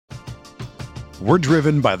We're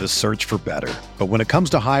driven by the search for better. But when it comes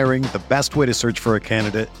to hiring, the best way to search for a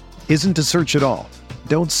candidate isn't to search at all.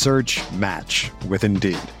 Don't search, match with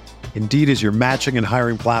Indeed. Indeed is your matching and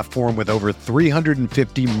hiring platform with over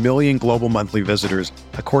 350 million global monthly visitors,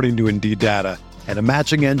 according to Indeed data, and a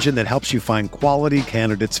matching engine that helps you find quality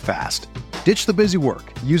candidates fast. Ditch the busy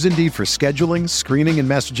work. Use Indeed for scheduling, screening, and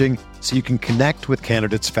messaging so you can connect with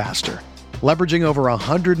candidates faster. Leveraging over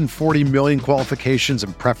 140 million qualifications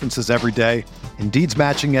and preferences every day, Indeed's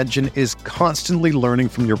matching engine is constantly learning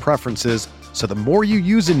from your preferences, so the more you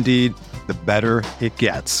use Indeed, the better it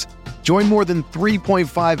gets. Join more than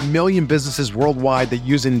 3.5 million businesses worldwide that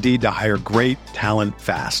use Indeed to hire great talent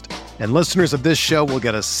fast. And listeners of this show will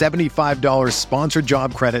get a $75 sponsored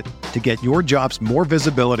job credit to get your jobs more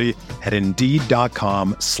visibility at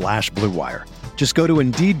Indeed.com/Blue Wire. Just go to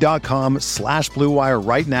Indeed.com/Blue Wire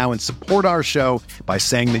right now and support our show by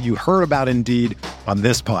saying that you heard about Indeed on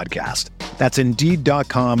this podcast. That's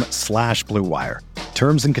Indeed.com/Blue Wire.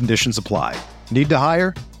 Terms and conditions apply. Need to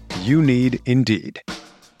hire? You need Indeed.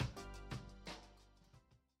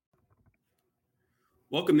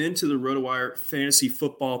 Welcome into the RotoWire Fantasy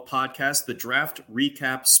Football Podcast, the Draft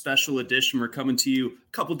Recap Special Edition. We're coming to you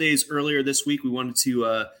a couple days earlier this week. We wanted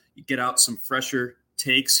to get out some fresher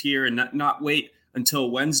takes here and not wait until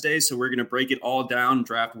Wednesday. So we're going to break it all down,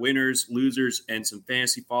 draft winners, losers, and some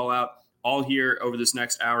fantasy fallout, all here over this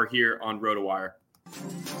next hour here on RotoWire.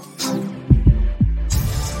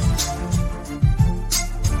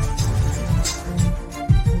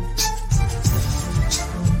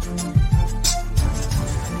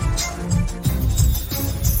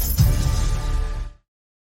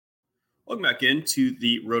 Welcome back into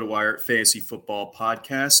the RotoWire Fantasy Football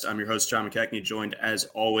Podcast. I'm your host, John McKechnie, joined as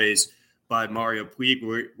always by Mario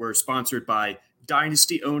Puig. We're sponsored by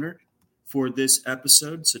Dynasty Owner for this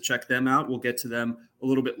episode, so check them out. We'll get to them a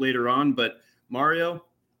little bit later on. But Mario, a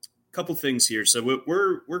couple things here. So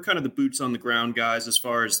we're kind of the boots on the ground guys as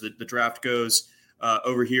far as the draft goes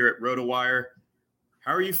over here at RotoWire.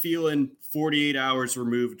 How are you feeling 48 hours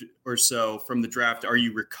removed or so from the draft? Are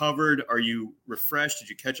you recovered? Are you refreshed? Did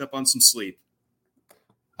you catch up on some sleep?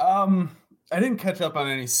 I didn't catch up on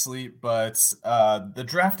any sleep, but the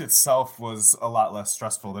draft itself was a lot less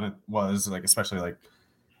stressful than it was, especially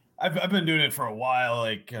I've been doing it for a while,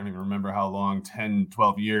 I don't even remember how long, 10,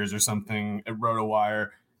 12 years or something at RotoWire.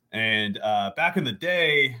 And back in the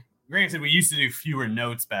day, granted, we used to do fewer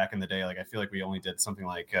notes back in the day. I feel like we only did something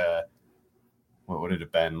like what would it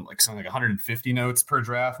have been? Something like 150 notes per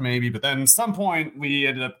draft, maybe. But then at some point we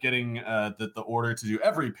ended up getting the order to do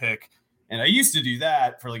every pick. And I used to do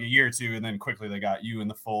that for a year or two. And then quickly they got you in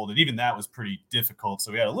the fold. And even that was pretty difficult.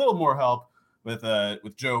 So we had a little more help with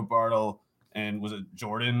Joe Bartle and was it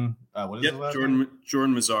Jordan? What is it?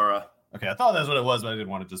 Jordan Mazzara. Okay. I thought that's what it was, but I didn't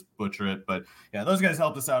want to just butcher it. But yeah, those guys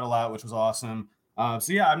helped us out a lot, which was awesome.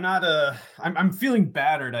 So yeah, I'm feeling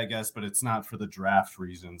battered, I guess, but it's not for the draft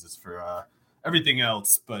reasons. It's for, everything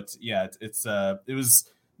else. But yeah, it was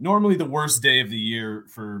normally the worst day of the year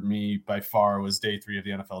for me by far was day 3 of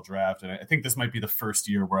the NFL draft. And I think this might be the first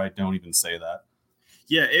year where I don't even say that.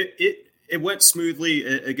 Yeah, it went smoothly.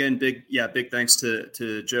 Again, big thanks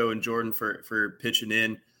to Joe and Jordan for pitching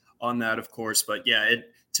in on that, of course. But yeah,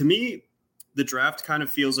 to me, the draft kind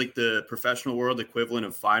of feels like the professional world equivalent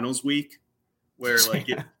of finals week, where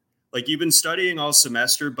you've been studying all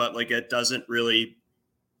semester, but it doesn't really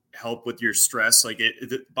help with your stress.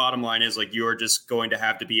 The bottom line is you're just going to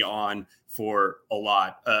have to be on for a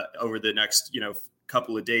lot over the next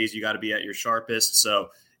couple of days. You got to be at your sharpest. So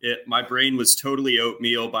my brain was totally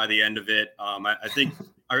oatmeal by the end of it. I think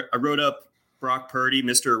I wrote up Brock Purdy,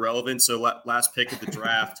 Mr. Irrelevant, so last pick of the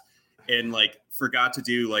draft, and forgot to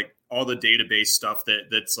do all the database stuff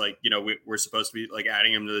that's we're supposed to be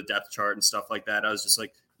adding him to the depth chart and stuff like that. I was just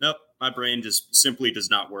nope, my brain just simply does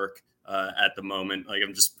not work at the moment.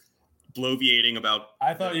 I'm just bloviating about.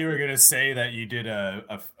 I thought you were gonna say that you did a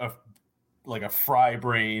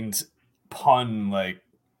fry-brained pun,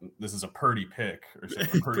 this is a Purdy pick or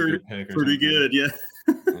something. Purdy pick or pretty something. Good, yeah.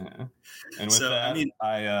 Yeah. And with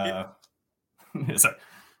that, sorry.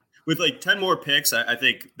 With 10 more picks, I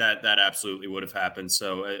think that absolutely would have happened.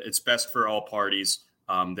 So it's best for all parties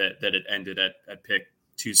that it ended at pick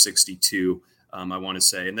 262. I want to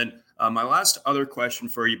say, and then my last other question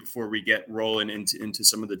for you before we get rolling into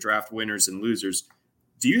some of the draft winners and losers.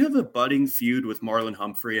 Do you have a budding feud with Marlon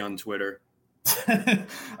Humphrey on Twitter?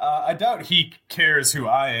 I doubt he cares who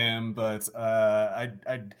I am, but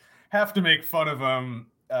I'd have to make fun of him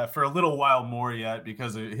for a little while more yet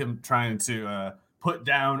because of him trying to put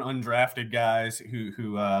down undrafted guys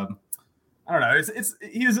who I I don't know.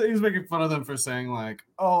 He was making fun of them for saying like,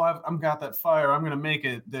 "Oh, I've got that fire. I'm gonna make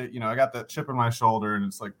it." I got that chip on my shoulder, and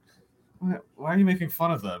it's like, why are you making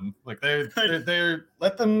fun of them? Like they're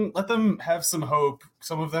let them have some hope.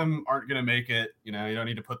 Some of them aren't gonna make it. You don't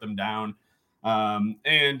need to put them down.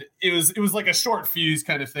 And it was like a short fuse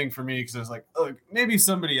kind of thing for me because I was like, oh, maybe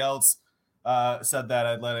somebody else said that,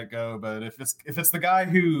 I'd let it go. But if it's the guy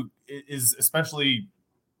who is especially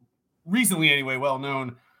recently anyway well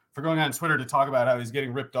known for going on Twitter to talk about how he's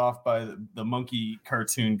getting ripped off by the monkey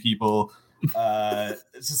cartoon people,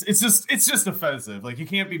 it's just offensive. Like, you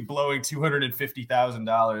can't be blowing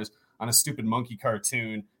 $250,000 on a stupid monkey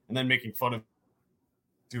cartoon and then making fun of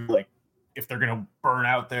like if they're gonna burn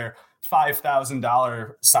out their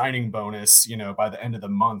 $5,000 signing bonus, by the end of the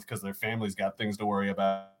month because their family's got things to worry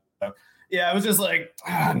about. Yeah, I was just like,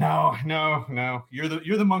 no, you're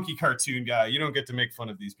the monkey cartoon guy. You don't get to make fun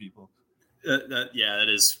of these people. That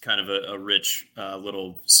is kind of a rich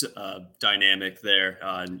little dynamic there.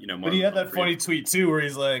 But he had that funny tweet too, where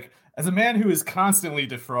he's like, as a man who is constantly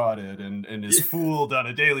defrauded and is fooled on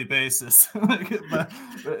a daily basis,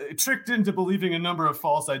 tricked into believing a number of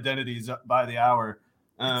false identities by the hour.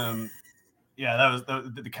 Yeah, that was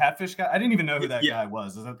the catfish guy. I didn't even know who that guy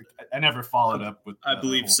was. I never followed up with. I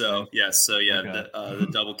believe so. Thing. Yes. So yeah, okay. The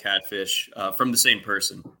double catfish from the same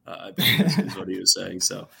person. I believe is what he was saying.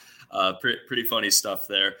 So. Pretty funny stuff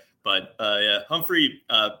there, but yeah, Humphrey,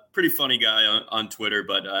 pretty funny guy on Twitter,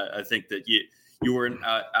 but I think that you weren't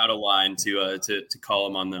out of line to call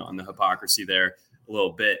him on the hypocrisy there a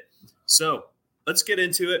little bit. So let's get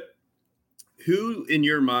into it. Who in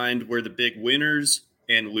your mind were the big winners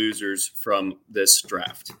and losers from this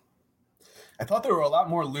draft? I thought there were a lot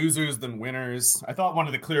more losers than winners. I thought one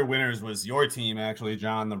of the clear winners was your team, actually,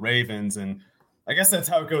 John, the Ravens, and I guess that's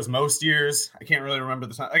how it goes most years. I can't really remember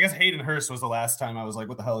the time. I guess Hayden Hurst was the last time I was like,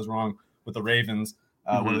 what the hell is wrong with the Ravens?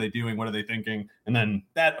 What are they doing? What are they thinking? And then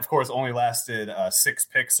that, of course, only lasted 6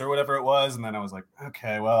 picks or whatever it was. And then I was like,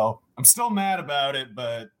 okay, well, I'm still mad about it,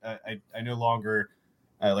 but I no longer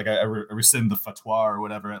I rescind the fatwa or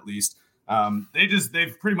whatever, at least.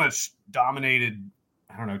 They've pretty much dominated,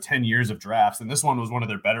 10 years of drafts. And this one was one of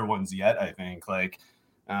their better ones yet, I think.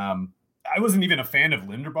 I wasn't even a fan of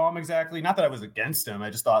Linderbaum exactly. Not that I was against him.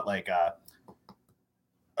 I just thought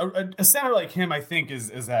a center like him, I think,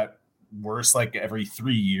 is that worse like every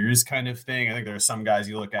 3 years kind of thing. I think there are some guys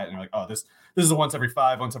you look at and you're like, oh, this is a once every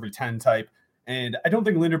 5, once every 10 type. And I don't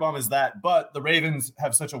think Linderbaum is that. But the Ravens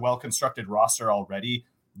have such a well-constructed roster already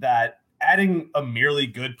that adding a merely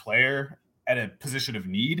good player at a position of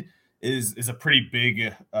need is a pretty big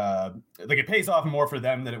it pays off more for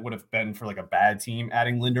them than it would have been for like a bad team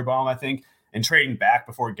adding Linderbaum, I think, and trading back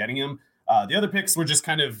before getting him. The other picks were just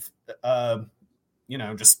kind of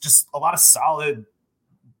just a lot of solid,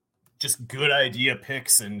 just good idea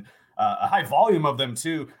picks and a high volume of them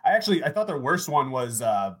too. I thought their worst one was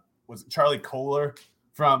Charlie Kolar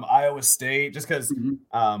from Iowa State, just because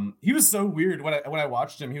he was so weird when I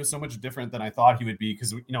watched him. He was so much different than I thought he would be,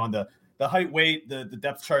 because on the height, weight, the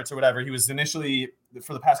depth charts or whatever, he was initially,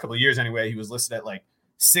 for the past couple of years anyway, he was listed at like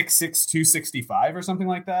 6'6", 265 or something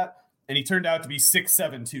like that. And he turned out to be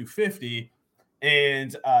 6'7", 250.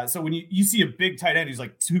 And so when you see a big tight end who's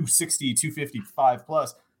like 260, 255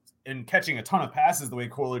 plus and catching a ton of passes the way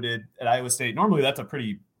Kolar did at Iowa State, normally that's a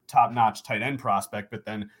pretty top-notch tight end prospect. But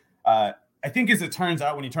then I think, as it turns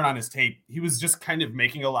out, when you turn on his tape, he was just kind of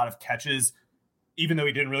making a lot of catches, even though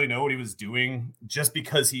he didn't really know what he was doing, just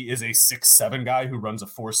because he is a 6'7" guy who runs a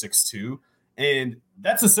 4.62. And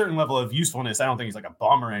that's a certain level of usefulness. I don't think he's like a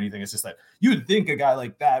bum or anything. It's just that you would think a guy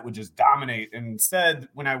like that would just dominate. And instead,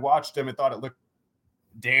 when I watched him, I thought it looked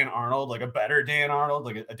Dan Arnold, like a better Dan Arnold,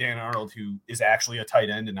 like a Dan Arnold who is actually a tight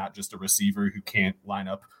end and not just a receiver who can't line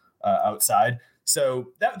up outside.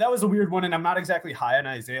 So that was a weird one. And I'm not exactly high on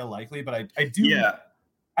Isaiah Likely, but I do. Yeah.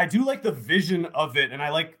 I do like the vision of it, and I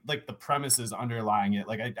like the premises underlying it.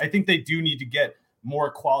 Like, I think they do need to get more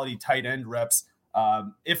quality tight end reps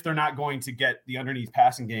if they're not going to get the underneath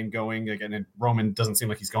passing game going. Again, and Roman doesn't seem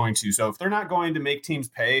like he's going to. So if they're not going to make teams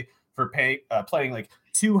pay for playing like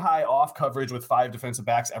too high off coverage with 5 defensive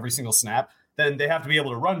backs every single snap, then they have to be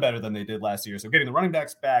able to run better than they did last year. So getting the running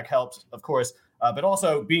backs back helps, of course, but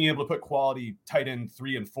also being able to put quality tight end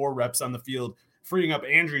 3 and 4 reps on the field, freeing up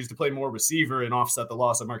Andrews to play more receiver and offset the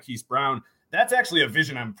loss of Marquise Brown. That's actually a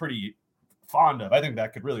vision I'm pretty fond of. I think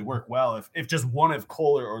that could really work well if just one of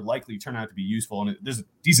Kolar or Likely turn out to be useful. And there's a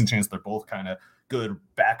decent chance they're both kind of good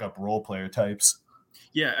backup role player types.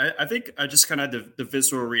 Yeah, I think I just kind of had the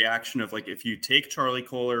visceral reaction of like, if you take Charlie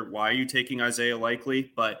Kolar, why are you taking Isaiah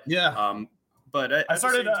Likely? But yeah, but I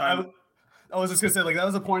started. I was just gonna say, like, that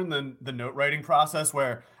was a point in the note writing process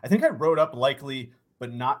where I think I wrote up Likely,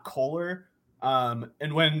 but not Kohler.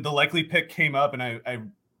 And when the Likely pick came up, and I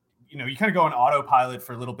you know, you kind of go on autopilot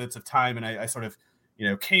for little bits of time, and I sort of, you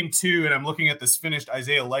know, came to, and I'm looking at this finished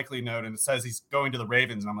Isaiah Likely note, and it says he's going to the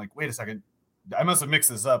Ravens, and I'm like, wait a second, I must have mixed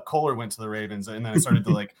this up. Kohler went to the Ravens, and then I started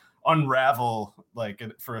to like unravel like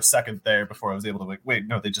for a second there before I was able to like, wait,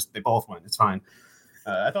 no, they both went. It's fine.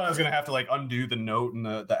 I thought I was gonna have to like undo the note and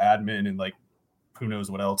the admin and like who knows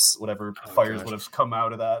what else, whatever fires would have come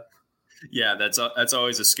out of that. Yeah, that's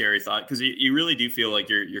always a scary thought, because you really do feel like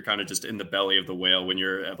you're kind of just in the belly of the whale when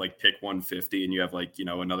you're at like pick 150 and you have like, you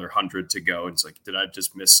know, another 100 to go. And it's like, did I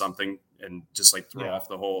just miss something, and just like throw off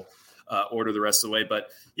the whole order the rest of the way? But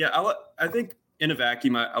yeah, I think in a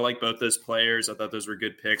vacuum, I like both those players. I thought those were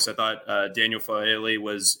good picks. I thought Daniel Faele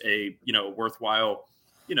was a, you know, worthwhile,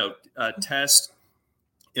 you know, test.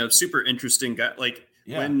 You know, super interesting guy. Like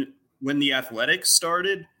when the Athletics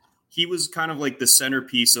started, he was kind of like the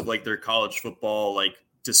centerpiece of like their college football like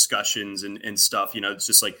discussions and stuff. You know, it's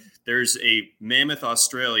just like there's a mammoth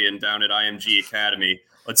Australian down at IMG Academy.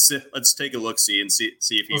 Let's take a look, see and see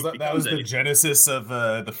if he that was the genesis of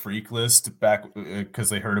the freak list back because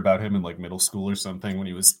they heard about him in like middle school or something when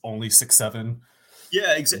he was only 6'7".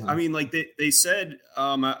 Yeah, exactly. I mean, like they said,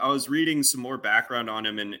 I was reading some more background on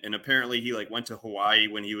him, and apparently he like went to Hawaii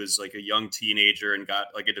when he was like a young teenager and got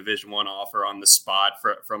like a Division I offer on the spot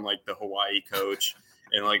from like the Hawaii coach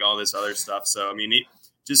and like all this other stuff. So I mean,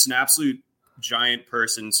 just an absolute giant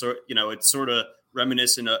person. So you know, it's sort of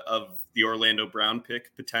reminiscent of the Orlando Brown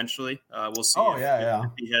pick potentially. We'll see.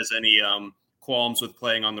 If he has any qualms with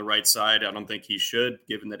playing on the right side. I don't think he should,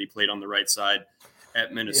 given that he played on the right side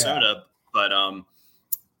at Minnesota. But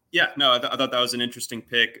yeah, no, I thought that was an interesting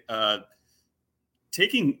pick.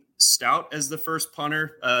 Taking Stout as the first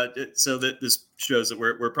punter, so that this shows that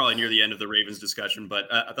we're probably near the end of the Ravens discussion.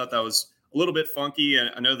 But I thought that was a little bit funky.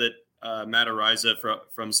 I know that Matt Araiza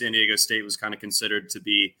from San Diego State was kind of considered to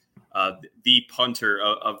be the punter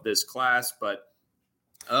of this class. But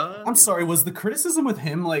I'm sorry, was the criticism with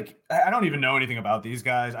him like, I don't even know anything about these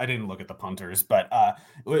guys. I didn't look at the punters, but I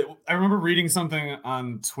remember reading something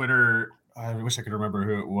on Twitter. I wish I could remember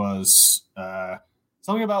who it was.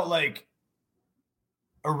 Something about like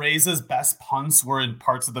Araiza's best punts were in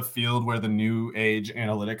parts of the field where the new age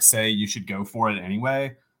analytics say you should go for it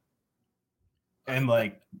anyway. And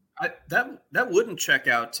like that wouldn't check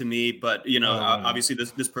out to me, but you know, obviously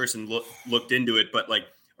this person looked into it, but like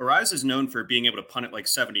Araiza is known for being able to punt it like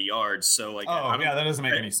 70 yards. So like, that doesn't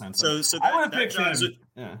make any sense. So I would have picked him.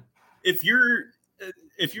 Yeah. If you're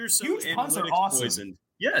so huge punts are analytics awesome. Poisoned,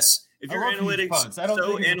 yes. If you're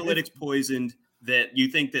analytics poisoned that you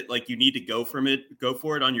think that like you need to go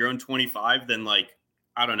for it on your own 25, then like,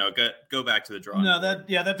 I don't know, go back to the drawing. No,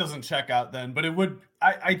 that doesn't check out then. But it would.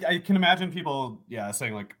 I can imagine people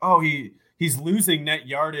saying like, oh, he's losing net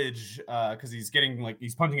yardage because he's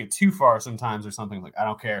punting it too far sometimes or something. Like, I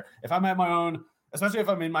don't care if I'm at my own, especially if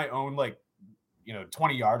I'm in my own like, you know,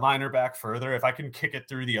 20-yard line or back further. If I can kick it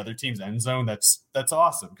through the other team's end zone, that's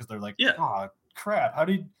awesome, because they're like, oh crap, how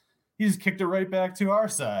did he just kicked it right back to our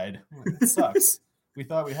side? It sucks. We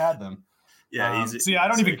thought we had them. Yeah. I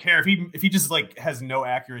don't even care if he just like has no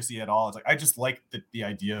accuracy at all. It's like, I just like the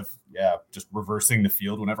idea of just reversing the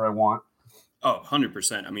field whenever I want. Oh,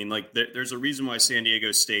 100%. I mean, like there's a reason why San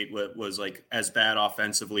Diego State was like as bad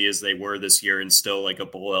offensively as they were this year and still like a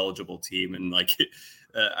bowl eligible team. And like,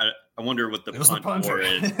 I wonder what the punt war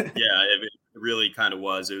is. Yeah, it really kind of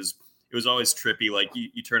was. It was always trippy. Like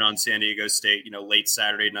you turn on San Diego State, you know, late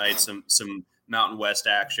Saturday night, some Mountain West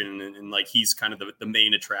action, and like he's kind of the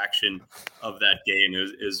main attraction of that game.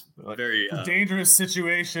 Is very dangerous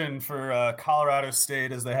situation for Colorado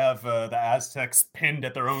State, as they have the Aztecs pinned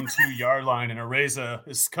at their own 2-yard line, and Araiza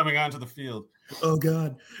is coming onto the field. Oh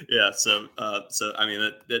God, yeah. So I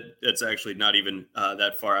mean that's actually not even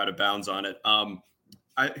that far out of bounds on it.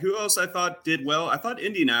 Who else I thought did well? I thought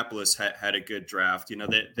Indianapolis had a good draft. You know,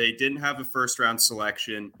 they didn't have a first round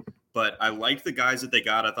selection, but I liked the guys that they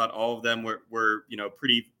got. I thought all of them were you know,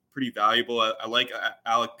 pretty valuable. I like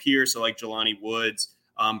Alec Pierce. I like Jelani Woods.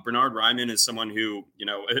 Bernard Ryman is someone who, you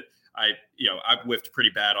know, I whiffed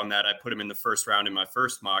pretty bad on that. I put him in the first round in my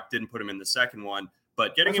first mock, didn't put him in the second one,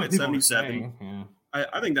 but getting him at 77,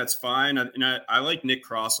 I think that's fine. I like Nick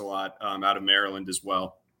Cross a lot out of Maryland as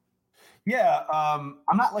well. Yeah, I'm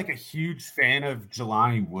not like a huge fan of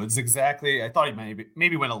Jelani Woods exactly. I thought he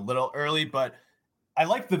maybe went a little early, but I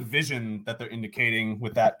like the vision that they're indicating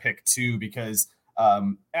with that pick too, because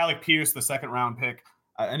Alec Pierce, the second round pick,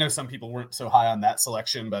 I know some people weren't so high on that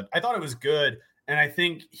selection, but I thought it was good. And I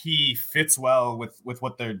think he fits well with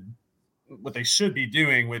what they're what they should be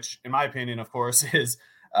doing, which in my opinion, of course, is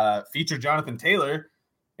feature Jonathan Taylor.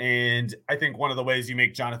 And I think one of the ways you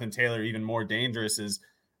make Jonathan Taylor even more dangerous is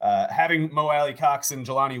having Mo Alley-Cox and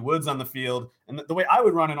Jelani Woods on the field. And the way I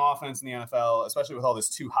would run an offense in the NFL, especially with all this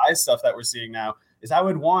too high stuff that we're seeing now, is I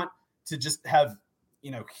would want to just have,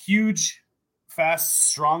 huge, fast,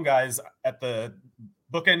 strong guys at the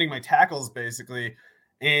bookending my tackles, basically,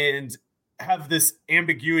 and have this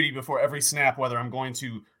ambiguity before every snap, whether I'm going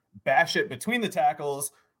to bash it between the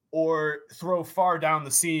tackles or throw far down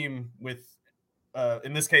the seam with,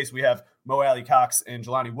 in this case, we have Mo Alley-Cox and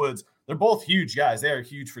Jelani Woods. They're both huge guys. They are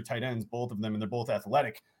huge for tight ends, both of them, and they're both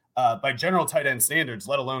athletic by general tight end standards,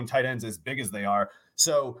 let alone tight ends as big as they are.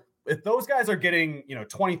 So if those guys are getting,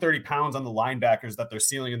 20, 30 pounds on the linebackers that they're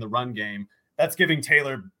sealing in the run game, that's giving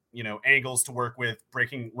Taylor, angles to work with,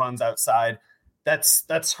 breaking runs outside.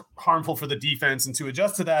 That's harmful for the defense. And to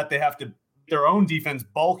adjust to that, they have to their own defense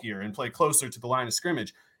bulkier and play closer to the line of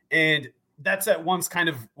scrimmage. And that's at once kind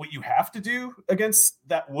of what you have to do against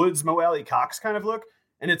that Woods, Mo Alley-Cox kind of look.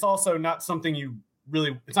 And it's also not something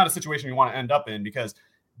it's not a situation you want to end up in, because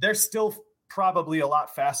they're still probably a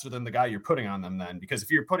lot faster than the guy you're putting on them then. Because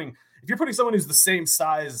if you're putting someone who's the same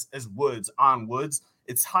size as Woods on Woods,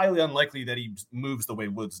 it's highly unlikely that he moves the way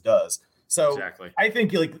Woods does. So exactly. I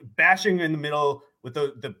think bashing in the middle with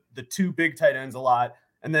the two big tight ends a lot,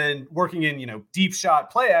 and then working in, deep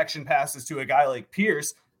shot play action passes to a guy like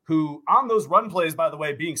Pierce, who on those run plays, by the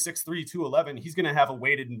way, being 6'3", 211, he's going to have a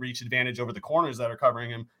weighted and reach advantage over the corners that are covering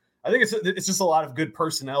him. I think it's just a lot of good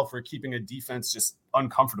personnel for keeping a defense just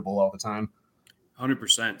uncomfortable all the time.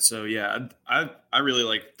 100%. So, yeah, I really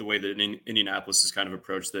like the way that Indianapolis has kind of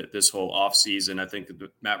approached this whole offseason. I think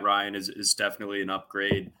that Matt Ryan is definitely an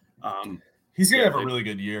upgrade. He's going to have a really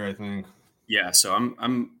good year, I think. Yeah, so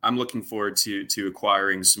I'm looking forward to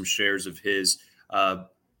acquiring some shares of his.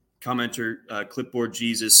 Commenter Clipboard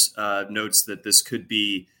Jesus notes that this could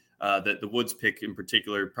be that the Woods pick in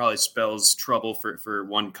particular probably spells trouble for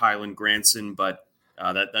one Kylan Granson, but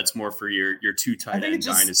that's more for your two tight end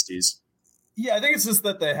dynasties. Yeah, I think it's just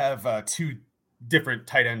that they have two different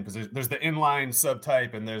tight end positions. There's the inline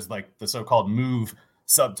subtype and there's like the so-called move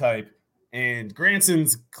subtype. And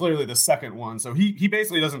Granson's clearly the second one. So he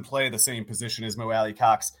basically doesn't play the same position as Mo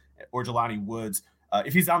Alley-Cox or Jelani Woods.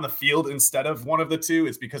 If he's on the field instead of one of the two,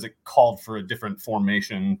 it's because it called for a different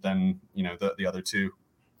formation than, the other two.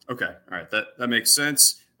 Okay. All right. That makes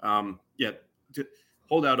sense.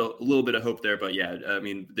 Hold out a little bit of hope there, but yeah, I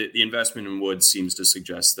mean, the investment in Woods seems to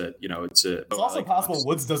suggest that, it's also possible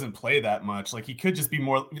Woods doesn't play that much. Like he could just be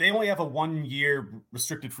more, they only have a 1-year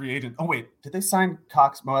restricted free agent. Oh wait, did they sign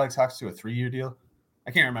Mo Alley-Cox to a 3-year deal?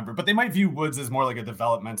 I can't remember, but they might view Woods as more like a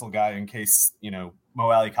developmental guy in case, Mo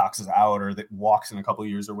Alley-Cox is out or that walks in a couple of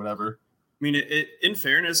years or whatever. I mean, in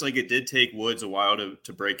fairness, like it did take Woods a while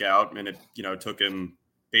to break out, and it took him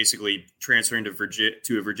basically transferring to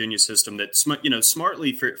a Virginia system that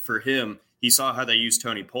smartly for him, he saw how they used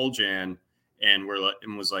Tony Poljan and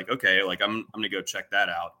was like, okay, like I'm gonna go check that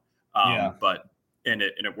out. But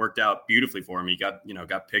it worked out beautifully for him. He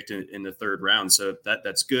got picked in the third round, so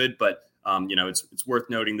that's good. But it's worth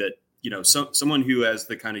noting that someone who has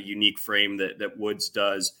the kind of unique frame that Woods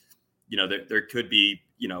does, there could be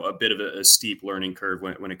a bit of a steep learning curve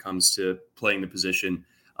when it comes to playing the position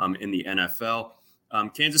in the NFL.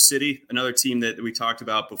 Kansas City, another team that we talked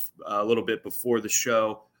about a little bit before the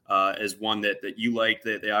show, as one that you like.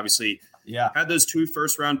 That they obviously had those 2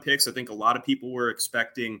 first-round picks. I think a lot of people were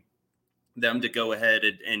expecting them to go ahead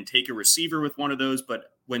and take a receiver with one of those.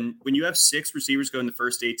 But when you have 6 receivers go in the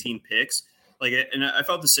first 18 picks, and I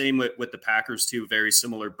felt the same with the Packers too, very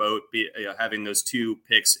similar boat, having those 2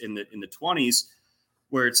 picks in the 20s,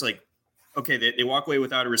 where it's like, okay, they walk away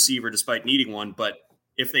without a receiver despite needing one. But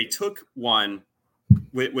if they took one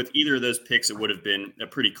with either of those picks, it would have been a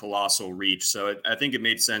pretty colossal reach. So I think it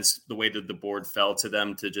made sense the way that the board fell to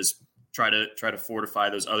them to just try to fortify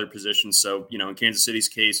those other positions. So, in Kansas City's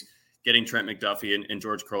case, getting Trent McDuffie and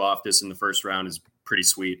George Karlaftis in the first round is pretty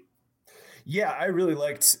sweet. Yeah, I really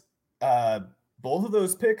liked both of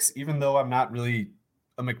those picks, even though I'm not really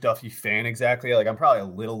a McDuffie fan exactly. Like I'm probably a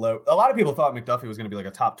little low. A lot of people thought McDuffie was going to be like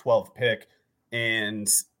a top 12 pick, and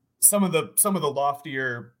some of the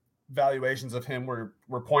loftier valuations of him were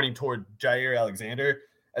pointing toward Jair Alexander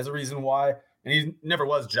as a reason why. And he never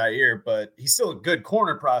was Jair, but he's still a good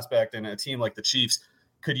corner prospect, and a team like the Chiefs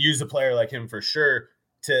could use a player like him for sure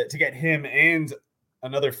to get him and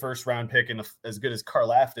another first round pick and as good as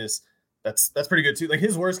Karlaftis. That's pretty good too. Like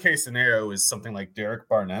his worst case scenario is something like Derek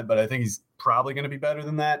Barnett, but I think he's probably going to be better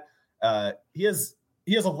than that. He has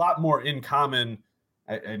a lot more in common,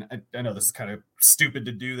 I know this is kind of stupid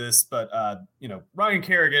to do this, but Ryan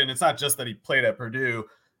Kerrigan, it's not just that he played at Purdue.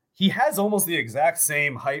 He has almost the exact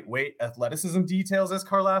same height, weight, athleticism details as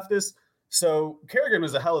Karlaftis. So Kerrigan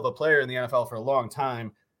was a hell of a player in the NFL for a long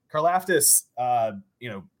time. Karlaftis,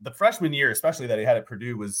 the freshman year, especially that he had at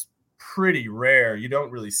Purdue, was pretty rare. You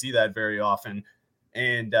don't really see that very often.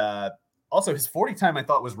 And also his 40 time, I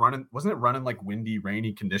thought wasn't it running like windy,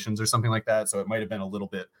 rainy conditions or something like that? So it might've been a little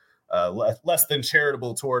bit less than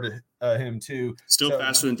charitable toward him too. Still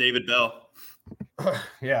faster than David Bell.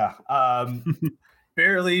 Yeah.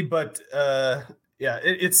 Barely, but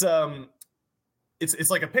it's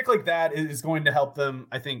like a pick like that is going to help them,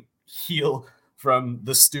 I think, heal from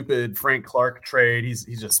the stupid Frank Clark trade.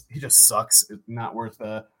 He just sucks. It's not worth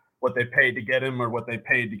what they paid to get him or what they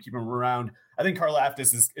paid to keep him around. I think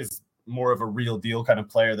Karlaftis is more of a real deal kind of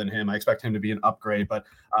player than him. I expect him to be an upgrade, but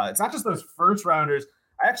it's not just those first rounders.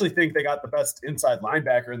 I actually think they got the best inside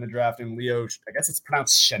linebacker in the draft in Leo. I guess it's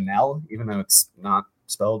pronounced Chanel, even though it's not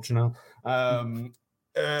spelled Chanel. So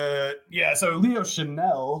Leo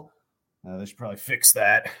Chanel, they should probably fix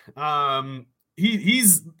that.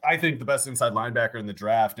 He's, I think, the best inside linebacker in the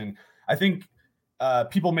draft. And I think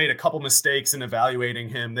people made a couple mistakes in evaluating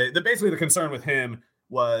him. Basically the concern with him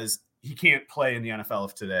was he can't play in the NFL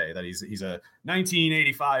of today, that he's a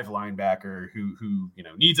 1985 linebacker who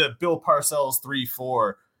needs a Bill Parcells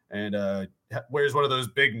 3-4 and wears one of those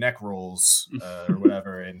big neck rolls or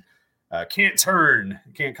whatever. And can't turn,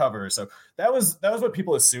 can't cover. So that was what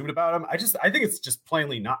people assumed about him. I think it's just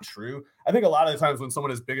plainly not true. I think a lot of the times when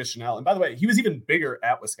someone as big as Chanel, and by the way, he was even bigger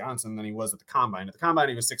at Wisconsin than he was at the Combine. At the Combine,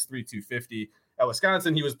 he was 6'3", 250. At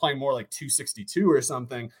Wisconsin, he was playing more like 262 or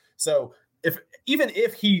something. So even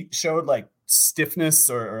if he showed like stiffness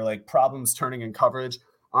or like problems turning in coverage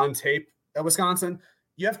on tape at Wisconsin,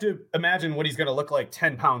 you have to imagine what he's going to look like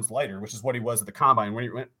 10 pounds lighter, which is what he was at the Combine.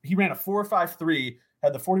 When he ran a 4.53,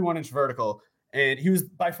 had the 41-inch vertical, and he was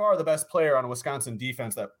by far the best player on a Wisconsin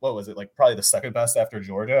defense that, what was it, like probably the second best after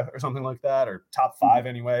Georgia or something like that, or top 5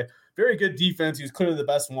 anyway. Very good defense. He was clearly the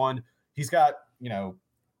best one. He's got,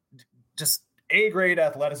 just A-grade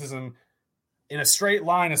athleticism in a straight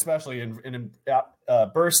line, especially in a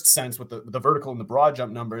burst sense with the vertical and the broad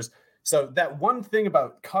jump numbers. So that one thing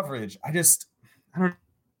about coverage, I don't know,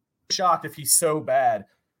 shocked if he's so bad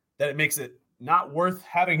that it makes it not worth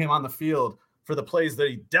having him on the field for the plays that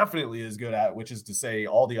he definitely is good at, which is to say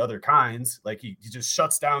all the other kinds. Like he just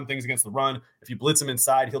shuts down things against the run. If you blitz him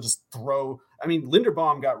inside, he'll just throw. I mean,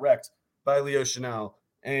 Linderbaum got wrecked by Leo Chanel,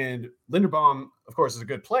 and Linderbaum, of course, is a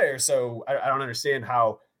good player. So I don't understand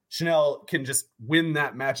how Chanel can just win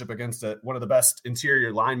that matchup against one of the best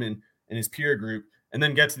interior linemen in his peer group, and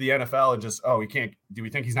then get to the NFL and just, he can't. Do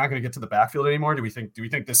we think he's not going to get to the backfield anymore? Do we think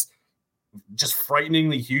this just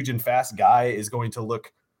frighteningly huge and fast guy is going to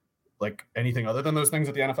look like anything other than those things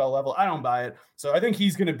at the NFL level? I don't buy it. So I think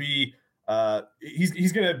he's going to be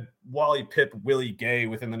he's going to Wally Pip Willie Gay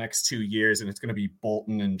within the next 2 years, and it's going to be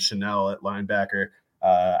Bolton and Chanel at linebacker.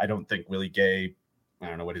 I don't think Willie Gay, I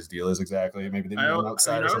don't know what his deal is exactly. Maybe they need him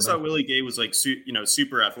outside. I always thought Willie Gay was like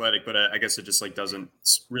super athletic, but I guess it just like doesn't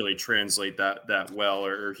really translate that well,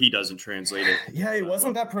 or he doesn't translate it. Yeah, he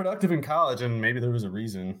wasn't that productive in college, and maybe there was a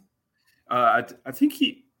reason. I think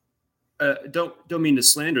he. Don't mean to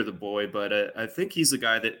slander the boy, but I think he's the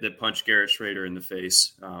guy that punched Garrett Schrader in the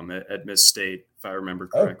face at Miss State, if I remember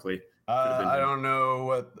correctly. I don't know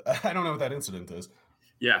what that incident is.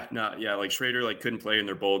 Yeah, like Schrader like couldn't play in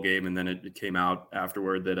their bowl game, and then it came out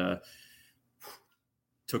afterward that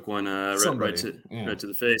took one right to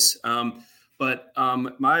the face. But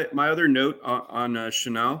my other note on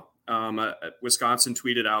Chanel, Wisconsin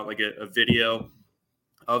tweeted out like a video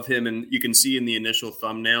of him, and you can see in the initial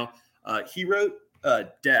thumbnail. He wrote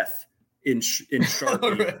death in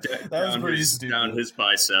Sharpie down his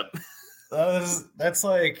bicep.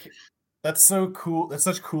 That's so cool. That's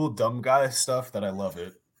such cool dumb guy stuff that I love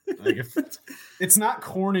it. Like it's not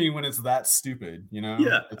corny when it's that stupid,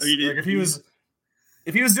 Yeah. If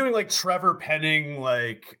he was doing like Trevor Penning,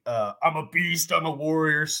 like I'm a beast, I'm a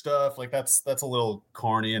warrior stuff, like that's a little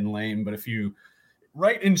corny and lame. But if you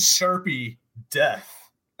write in Sharpie death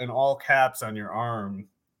in all caps on your arm,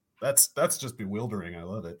 that's just bewildering. I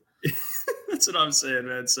love it. That's what I'm saying,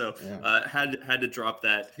 man. So had to drop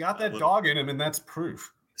that. Got that dog in him, and that's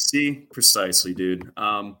proof. See, precisely, dude.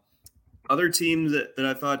 Other teams that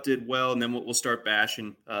I thought did well, and then we'll start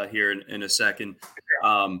bashing here in a second.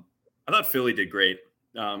 I thought Philly did great.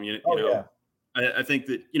 I think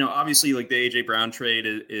that obviously like the AJ Brown trade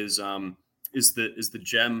is the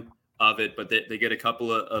gem of it, but they get a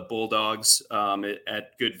couple of Bulldogs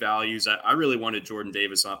at good values. I really wanted Jordan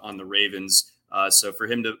Davis on the Ravens So for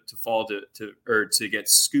him to fall to get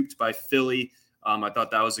scooped by Philly, I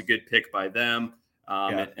thought that was a good pick by them.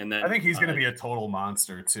 And then I think he's going to be a total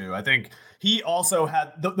monster too. I think he also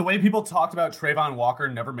had the way people talked about Trayvon Walker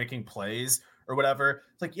never making plays or whatever.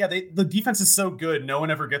 It's like, yeah, the defense is so good. No one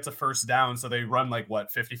ever gets a first down. So they run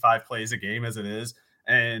 55 plays a game as it is.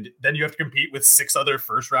 And then you have to compete with 6 other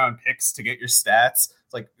first round picks to get your stats.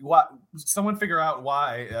 It's like, someone figure out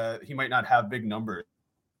why he might not have big numbers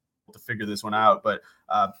to figure this one out. But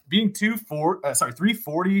being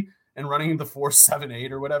 340 and running the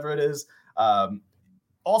 4.78 or whatever it is.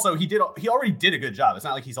 Also, he already did a good job. It's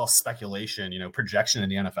not like he's all speculation, projection in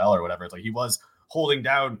the NFL or whatever. It's like he was holding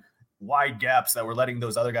down wide gaps that were letting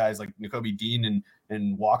those other guys like Nakobe Dean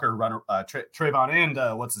and Walker run, Trayvon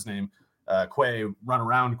and what's his name, Quay run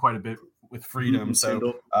around quite a bit with freedom.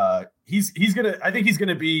 So I think he's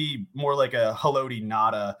gonna be more like a Haloti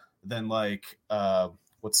Ngata than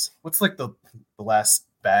what's like the last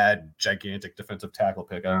bad gigantic defensive tackle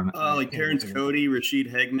pick. I don't know. Like Terrence Cody, Rashid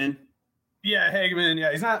Hageman. Yeah, Hageman.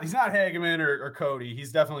 Yeah, he's not Hageman or Cody.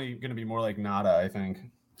 He's definitely going to be more like Ngata, I think.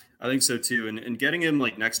 I think so too. And getting him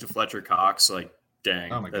next to Fletcher Cox,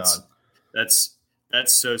 dang. Oh my God. That's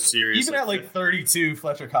so serious. Even at 32,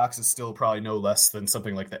 Fletcher Cox is still probably no less than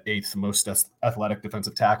something like the 8th most athletic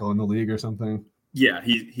defensive tackle in the league or something. Yeah,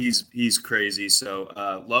 he's crazy.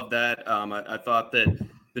 So love that. I thought that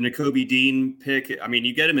the Nakobe Dean pick, I mean,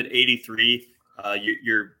 you get him at 83.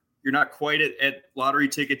 You're not quite at lottery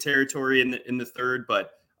ticket territory in the third,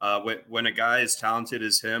 but when a guy as talented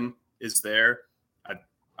as him is there, I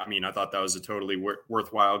thought that was a totally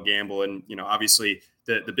worthwhile gamble. And, obviously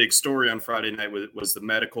the big story on Friday night was the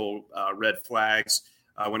medical red flags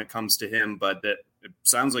when it comes to him. But it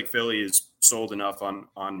sounds like Philly is sold enough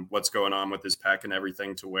on what's going on with his pec and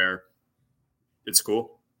everything to where it's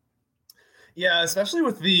cool. Yeah, especially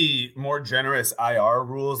with the more generous IR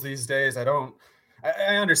rules these days.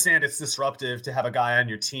 I understand it's disruptive to have a guy on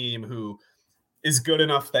your team who is good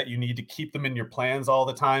enough that you need to keep them in your plans all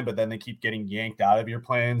the time, but then they keep getting yanked out of your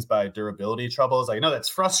plans by durability troubles. I know that's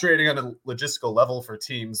frustrating on a logistical level for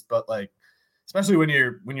teams, but especially when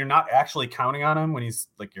you're not actually counting on him, when he's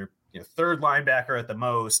your third linebacker at the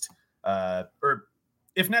most, or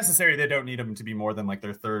if necessary, they don't need him to be more than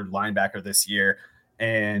their third linebacker this year.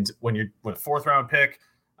 And when you're with a 4th round pick,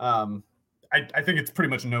 I think it's pretty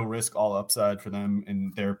much no risk, all upside for them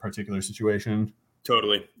in their particular situation.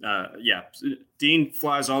 Totally. Yeah. Dean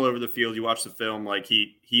flies all over the field. You watch the film,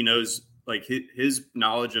 he knows, his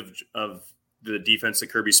knowledge of the defense that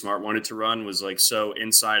Kirby Smart wanted to run was so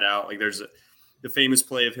inside out. There's the famous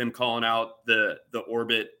play of him calling out the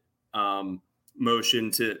orbit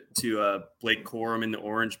motion to Blake Corum in the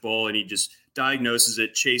Orange Bowl, and he just diagnoses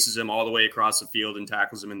it, chases him all the way across the field and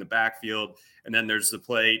tackles him in the backfield. And then there's the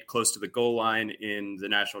play close to the goal line in the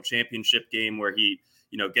national championship game where he,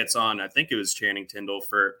 gets on, I think it was Channing Tindall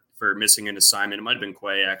for missing an assignment. It might've been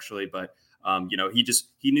Quay actually, but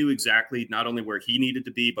he knew exactly not only where he needed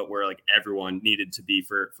to be, but where everyone needed to be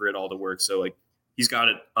for it all to work. So he's got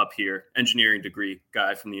it up here, engineering degree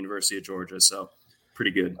guy from the University of Georgia. So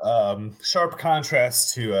pretty good. Sharp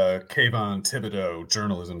contrast to Kayvon Thibodeau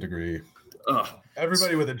journalism degree. Ugh.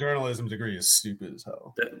 Everybody with a journalism degree is stupid as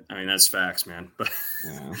hell. That's facts, man. But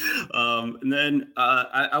yeah. And then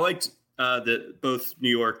I liked both New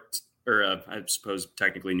York, or I suppose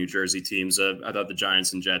technically New Jersey teams. I thought the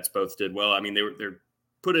Giants and Jets both did well. I mean, they're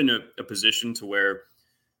put in a position to where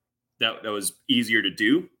that was easier to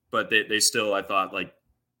do, but they still, I thought,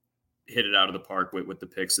 hit it out of the park with the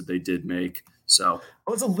picks that they did make. So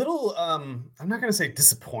I was a little, I'm not going to say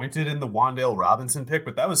disappointed in the Wan'Dale Robinson pick,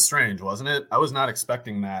 but that was strange, wasn't it? I was not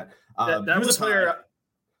expecting that. That was a player. High.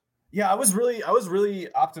 Yeah, I was really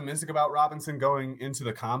optimistic about Robinson going into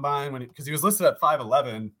the combine because he was listed at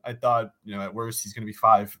 5'11". I thought, at worst he's going to be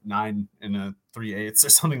 5'9" and a 3/8 or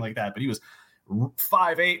something like that, but he was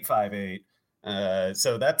 5'8".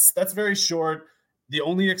 So that's very short. The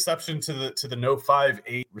only exception to the no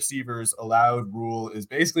 5'8" receivers allowed rule is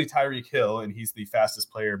basically Tyreek Hill, and he's the fastest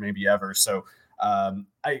player maybe ever. So I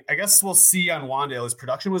guess we'll see on Wan'Dale. His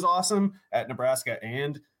production was awesome at Nebraska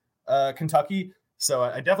and Kentucky. So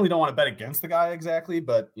I definitely don't want to bet against the guy exactly,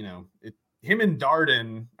 but him and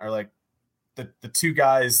Darden are the two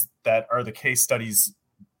guys that are the case studies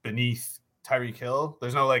beneath Tyreek Hill.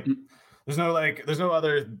 There's no other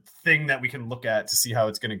thing that we can look at to see how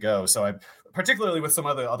it's going to go. So I, particularly with some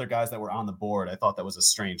of the other guys that were on the board, I thought that was a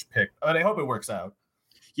strange pick, but I hope it works out.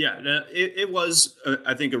 Yeah, it was,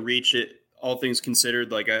 I think, a reach. All things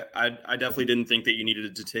considered, I definitely didn't think that you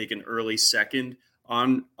needed to take an early second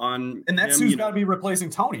on. And that's who's got to be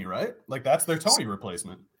replacing Tony, right? That's their Tony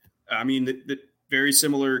replacement. I mean, the very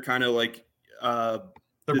similar kind of like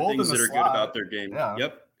They're both things in the that are slot. good about their game. Yeah.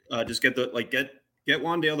 Yep. Just get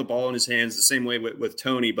Wan'Dale the ball in his hands the same way with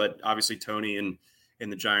Tony, but obviously Tony and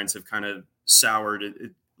the Giants have kind of soured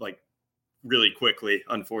it like really quickly,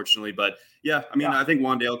 unfortunately. But yeah, I mean, I think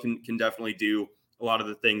Wan'Dale can definitely do a lot of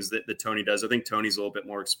the things that Tony does. I think Tony's a little bit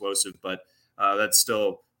more explosive, but that's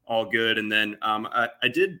still all good. And then I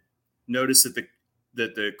did notice that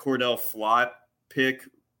the Cordell Flott pick,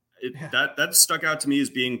 that stuck out to me as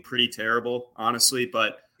being pretty terrible, honestly.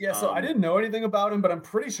 But yeah, so I didn't know anything about him, but I'm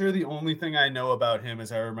pretty sure the only thing I know about him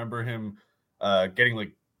is I remember him getting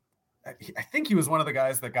like, I think he was one of the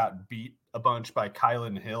guys that got beat a bunch by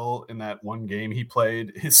Kylan Hill in that one game he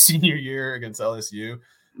played his senior year against LSU.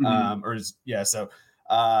 So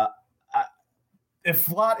if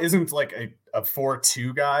Flott isn't like a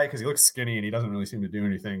 4-2 guy, because he looks skinny and he doesn't really seem to do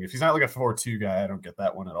anything, if he's not like a 4-2 guy, I don't get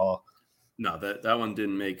that one at all. No, that one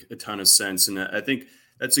didn't make a ton of sense. And I think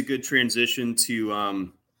that's a good transition to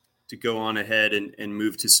go on ahead and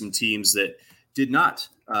move to some teams that did not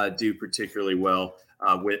do particularly well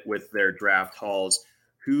with their draft hauls.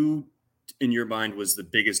 Who, in your mind, was the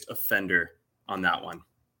biggest offender on that one?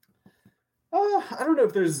 I don't know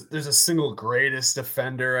if there's a single greatest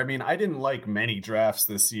offender. I mean, I didn't like many drafts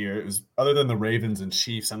this year. It was other than the Ravens and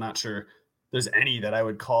Chiefs. I'm not sure there's any that I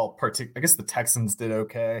would call particular. I guess the Texans did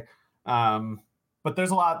okay. But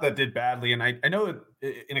there's a lot that did badly. And I know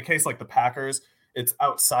that in a case like the Packers, it's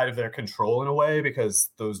outside of their control in a way, because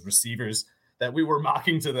those receivers that we were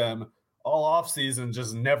mocking to them all offseason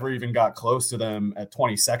just never even got close to them at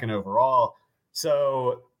 22nd overall.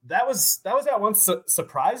 So that was at once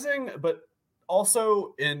surprising, but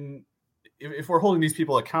also if we're holding these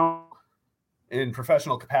people account in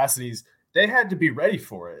professional capacities, they had to be ready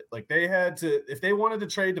for it. Like they had to, if they wanted to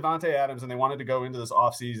trade Davante Adams and they wanted to go into this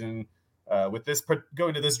offseason go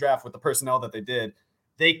into this draft with the personnel that they did,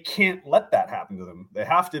 they can't let that happen to them. They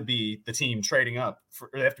have to be the team trading up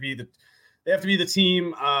they have to be the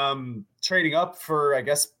team trading up for, I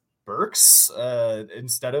guess, Burks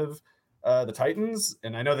instead of the Titans.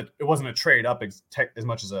 And I know that it wasn't a trade up as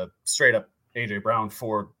much as a straight up AJ Brown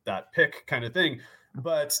for that pick kind of thing,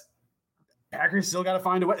 but Packers still got to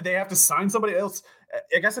find a way. They have to sign somebody else.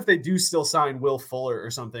 I guess if they do still sign Will Fuller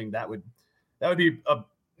or something, that would be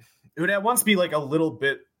it would at once be like a little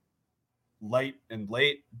bit light and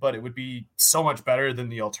late, but it would be so much better than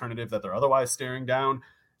the alternative that they're otherwise staring down.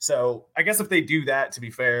 So I guess if they do that, to be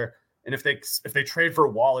fair, and if they trade for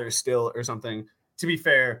Waller still or something, to be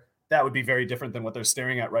fair, that would be very different than what they're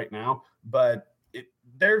staring at right now. But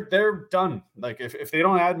they're done. Like if they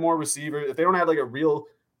don't add more receivers, if they don't add like a real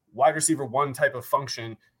wide receiver one type of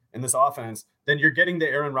function in this offense, then you're getting the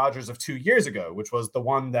Aaron Rodgers of 2 years ago, which was the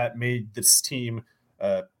one that made this team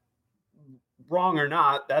wrong or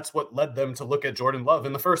not. That's what led them to look at Jordan Love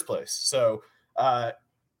in the first place. So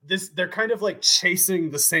they're kind of like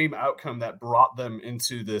chasing the same outcome that brought them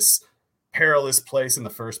into this perilous place in the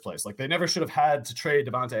first place. Like they never should have had to trade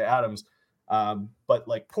Davante Adams. But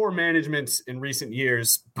like poor management in recent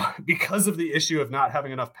years, because of the issue of not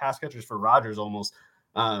having enough pass catchers for Rodgers, almost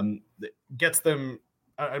gets them.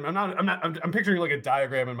 I'm picturing like a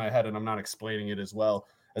diagram in my head, and I'm not explaining it as well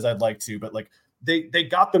as I'd like to. But like they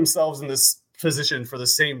got themselves in this position for the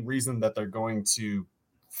same reason that they're going to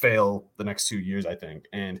fail the next 2 years, I think.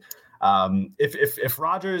 And if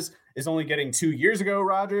Rodgers is only getting 2 years ago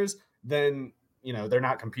Rodgers, then they're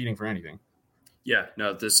not competing for anything. Yeah,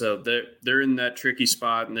 no, they're in that tricky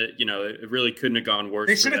spot, and that it really couldn't have gone worse.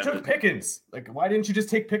 They should have took Pickens. Like, why didn't you just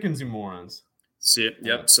take Pickens, you morons? See it.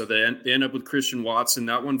 Yep. So they end up with Christian Watson.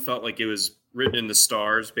 That one felt like it was written in the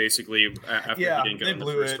stars, basically. After he didn't go in the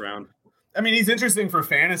first round. I mean, he's interesting for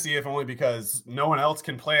fantasy, if only because no one else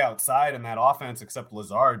can play outside in that offense except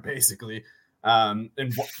Lazard, basically, and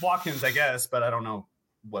Watkins, I guess. But I don't know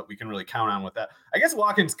what we can really count on with that. I guess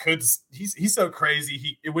Watkins could. He's so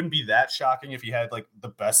crazy. It wouldn't be that shocking if he had like the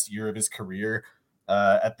best year of his career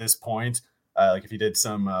at this point. Like if he did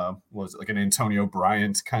some was it like an Antonio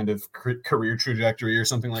Bryant kind of career trajectory or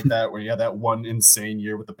something like that, where he had that one insane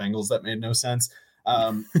year with the Bengals that made no sense.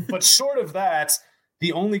 But short of that,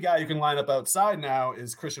 the only guy you can line up outside now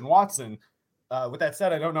is Christian Watson. With that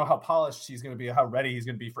said, I don't know how polished he's going to be, how ready he's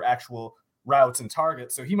going to be for actual routes and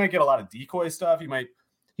targets. So he might get a lot of decoy stuff. He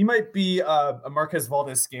might be a Marquez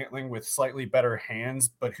Valdes-Scantling with slightly better hands,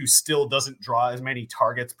 but who still doesn't draw as many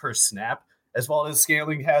targets per snap as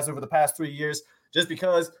Valdes-Scantling has over the past 3 years, just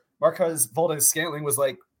because Marquez Valdes-Scantling was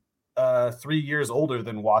like 3 years older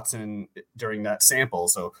than Watson during that sample.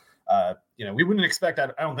 So, we wouldn't expect, I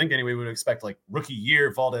don't think anyway, we would expect like rookie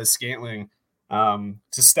year Valdes-Scantling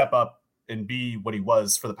to step up and be what he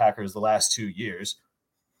was for the Packers the last 2 years.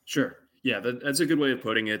 Sure. Yeah, that's a good way of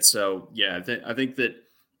putting it. So yeah, I think that,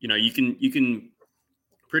 you can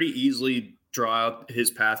pretty easily draw out his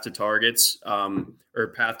path to targets or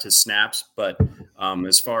path to snaps. But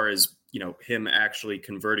as far as, him actually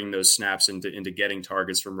converting those snaps into getting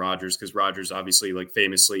targets from Rodgers, because Rodgers obviously like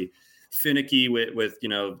famously finicky with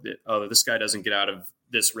this guy doesn't get out of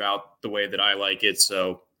this route the way that I like it.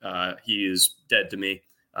 So he is dead to me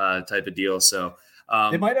type of deal. So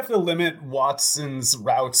they might have to limit Watson's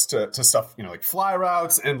routes to stuff, like fly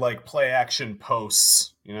routes and like play action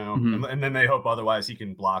posts, and then they hope otherwise he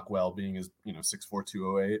can block well, being as 6'4",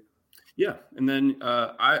 208. Yeah, and then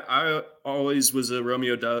I always was a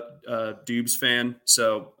Romeo Dubes fan,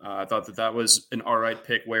 so I thought that was an all right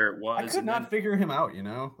pick where it was. I could not figure him out,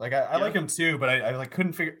 Like I like him too, but I like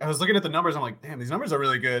couldn't figure. I was looking at the numbers. I'm like, damn, these numbers are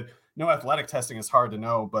really good. No athletic testing is hard to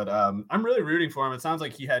know, but I'm really rooting for him. It sounds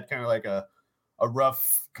like he had kind of like a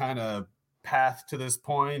rough kind of path to this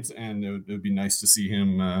point, and it would be nice to see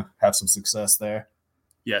him have some success there.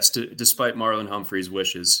 Yes, despite Marlon Humphrey's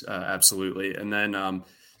wishes, absolutely. And then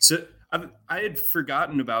so I had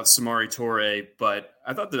forgotten about Samori Toure, but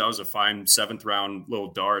I thought that was a fine 7th round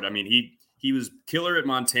little dart. I mean, he was killer at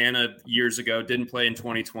Montana years ago, didn't play in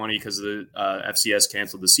 2020 because the FCS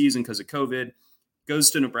canceled the season because of COVID,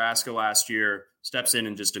 goes to Nebraska last year, steps in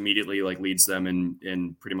and just immediately like leads them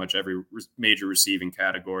in pretty much every major receiving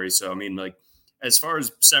category. So, I mean, like as far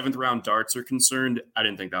as 7th round darts are concerned, I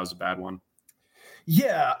didn't think that was a bad one.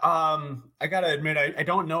 Yeah, I gotta admit, I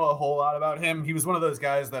don't know a whole lot about him. He was one of those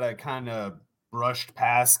guys that I kind of brushed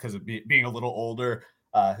past because of being a little older.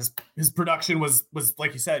 His production was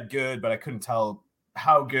like you said, good, but I couldn't tell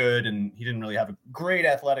how good, and he didn't really have a great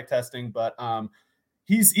athletic testing. But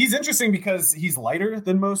he's interesting because he's lighter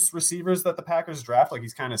than most receivers that the Packers draft. Like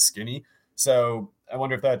he's kind of skinny, so I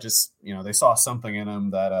wonder if that just they saw something in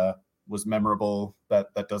him that was memorable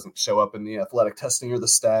that doesn't show up in the athletic testing or the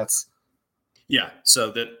stats. Yeah,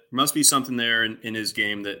 so that must be something there in his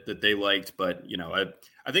game that they liked, but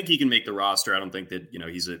I think he can make the roster. I don't think that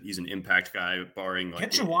he's an impact guy, barring like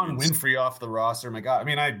get Juwan Winfrey off the roster. My God, I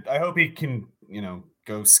mean, I hope he can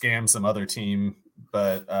go scam some other team,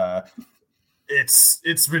 but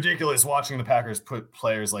it's ridiculous watching the Packers put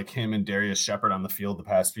players like him and Darius Shepard on the field the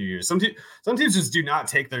past few years. Some teams just do not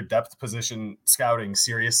take their depth position scouting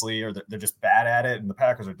seriously, or they're just bad at it, and the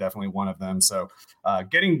Packers are definitely one of them. So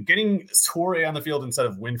getting Toure on the field instead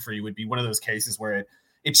of Winfrey would be one of those cases where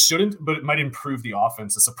it shouldn't, but it might improve the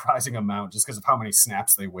offense a surprising amount just because of how many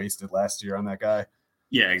snaps they wasted last year on that guy.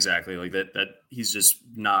 Yeah, exactly. Like that he's just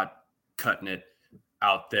not cutting it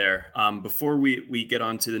out there. Before we get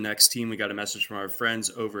on to the next team, we got a message from our friends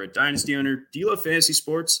over at Dynasty Owner. Do you love fantasy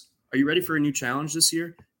sports? Are you ready for a new challenge this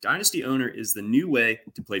year? Dynasty Owner is the new way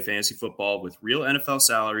to play fantasy football with real NFL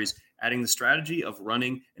salaries, adding the strategy of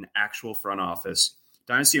running an actual front office.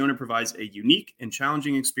 Dynasty Owner provides a unique and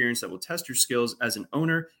challenging experience that will test your skills as an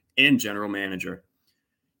owner and general manager.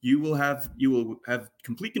 You will have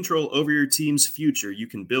complete control over your team's future. You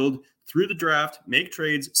can build through the draft, make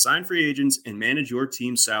trades, sign free agents, and manage your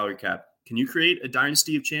team's salary cap. Can you create a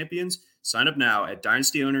dynasty of champions? Sign up now at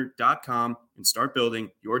dynastyowner.com and start building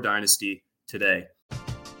your dynasty today.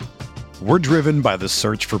 We're driven by the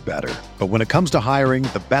search for better. But when it comes to hiring,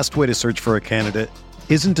 the best way to search for a candidate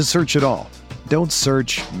isn't to search at all. Don't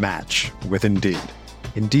search, match with Indeed.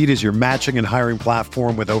 Indeed is your matching and hiring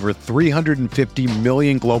platform with over 350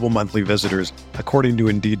 million global monthly visitors, according to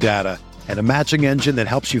Indeed data, and a matching engine that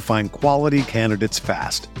helps you find quality candidates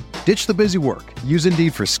fast. Ditch the busy work. Use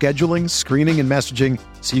Indeed for scheduling, screening, and messaging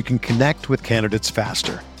so you can connect with candidates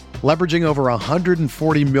faster. Leveraging over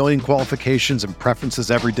 140 million qualifications and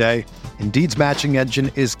preferences every day, Indeed's matching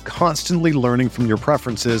engine is constantly learning from your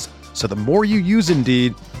preferences, so the more you use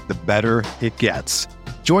Indeed, the better it gets.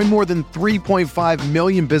 Join more than 3.5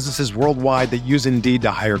 million businesses worldwide that use Indeed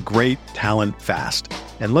to hire great talent fast.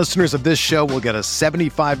 And listeners of this show will get a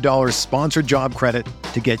 $75 sponsored job credit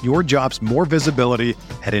to get your jobs more visibility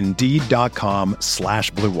at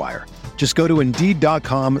Indeed.com/Blue Wire. Just go to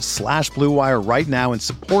Indeed.com/Blue Wire right now and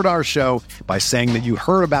support our show by saying that you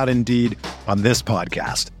heard about Indeed on this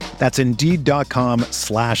podcast. That's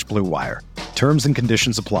Indeed.com/Blue Wire. Terms and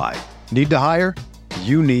conditions apply. Need to hire?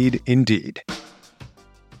 You need Indeed.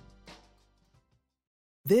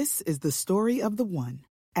 This is the story of the one.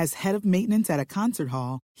 As head of maintenance at a concert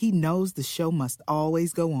hall, he knows the show must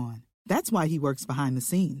always go on. That's why he works behind the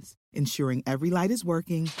scenes, ensuring every light is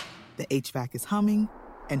working, the HVAC is humming,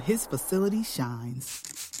 and his facility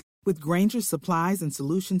shines. With Grainger's supplies and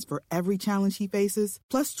solutions for every challenge he faces,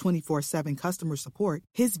 plus 24/7 customer support,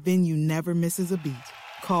 his venue never misses a beat.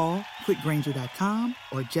 Call quickgranger.com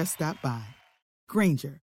or just stop by.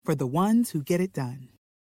 Granger, for the ones who get it done.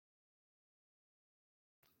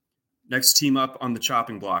 Next team up on the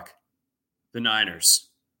chopping block, the Niners.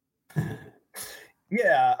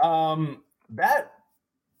 Yeah,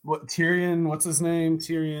 Tyrion, what's his name?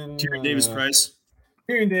 Tyrion Davis-Price.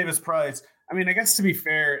 Tyrion Davis-Price. I mean, I guess to be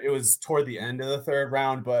fair, it was toward the end of the third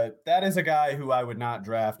round, but that is a guy who I would not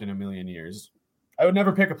draft in a million years. I would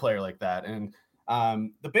never pick a player like that. And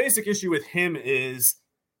the basic issue with him is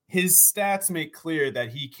his stats make clear that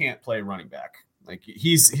he can't play running back. Like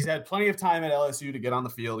he's had plenty of time at LSU to get on the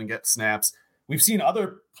field and get snaps. We've seen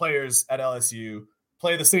other players at LSU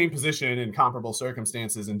play the same position in comparable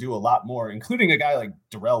circumstances and do a lot more, including a guy like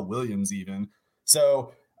Darrell Williams even.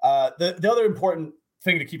 So the other important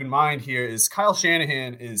thing to keep in mind here is Kyle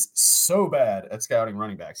Shanahan is so bad at scouting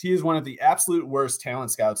running backs. He is one of the absolute worst talent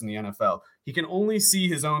scouts in the NFL. He can only see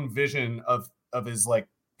his own vision of his like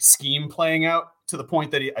scheme playing out to the point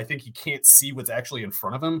that I think he can't see what's actually in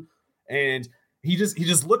front of him. And he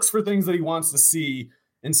just looks for things that he wants to see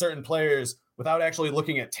in certain players without actually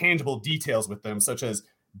looking at tangible details with them, such as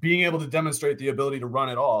being able to demonstrate the ability to run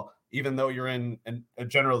at all, even though you're in a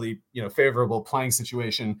generally, favorable playing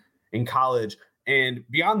situation in college. And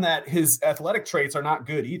beyond that, his athletic traits are not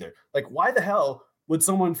good either. Like, why the hell would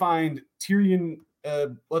someone find Tyrion,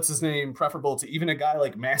 what's his name, preferable to even a guy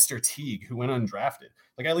like Master Teague, who went undrafted?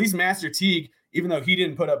 Like, at least Master Teague, even though he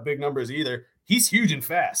didn't put up big numbers either, he's huge and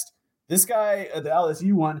fast. This guy, the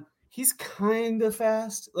LSU one, he's kind of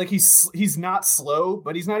fast. Like, he's not slow,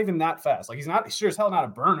 but he's not even that fast. Like, he's sure as hell not a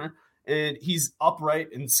burner, and he's upright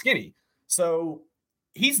and skinny. So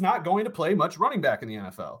he's not going to play much running back in the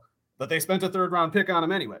NFL. But they spent a third-round pick on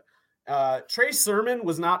him anyway. Trey Sermon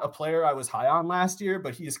was not a player I was high on last year,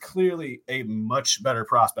 but he is clearly a much better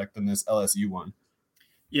prospect than this LSU one.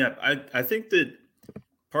 Yeah, I think that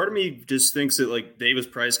part of me just thinks that, like,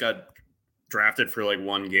 Davis-Price got drafted for, like,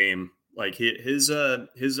 one game. Like, his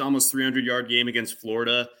almost 300-yard game against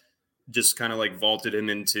Florida just kind of, like, vaulted him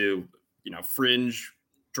into, fringe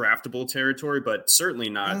draftable territory, but certainly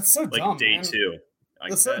not, so like, dumb, day man. two. Like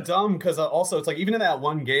That's so dumb because also it's like even in that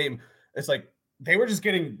one game, it's like they were just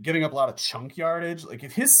giving up a lot of chunk yardage. Like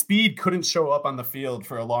if his speed couldn't show up on the field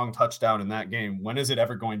for a long touchdown in that game, when is he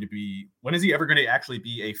ever going to actually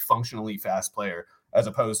be a functionally fast player as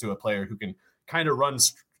opposed to a player who can kind of run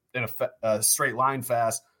in a straight line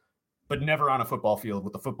fast, but never on a football field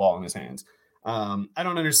with the football in his hands? I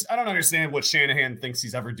don't understand what Shanahan thinks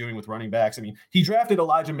he's ever doing with running backs. I mean, he drafted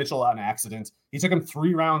Elijah Mitchell on accident. He took him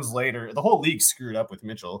 3 rounds later. The whole league screwed up with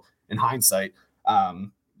Mitchell in hindsight.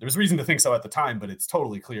 There was reason to think so at the time, but it's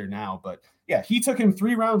totally clear now. But yeah, he took him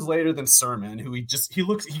 3 rounds later than Sermon, who he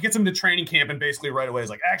gets him to training camp and basically right away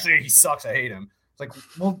is like, actually, he sucks. I hate him. It's like,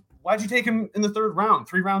 well, why'd you take him in the 3rd round,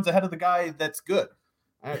 3 rounds ahead of the guy that's good?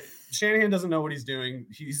 Shanahan doesn't know what he's doing.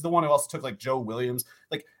 He's the one who also took like Joe Williams.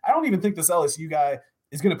 Like, I don't even think this LSU guy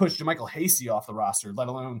is going to push JaMycal Hasty off the roster, let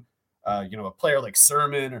alone, a player like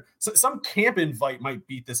Sermon or some camp invite might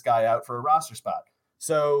beat this guy out for a roster spot.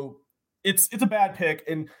 So it's a bad pick.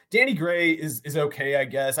 And Danny Gray is okay, I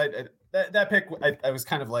guess. That pick, I was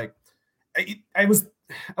kind of like, I was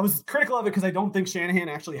critical of it because I don't think Shanahan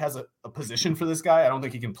actually has a position for this guy. I don't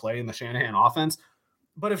think he can play in the Shanahan offense.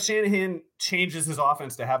 But if Shanahan changes his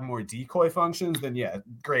offense to have more decoy functions, then yeah,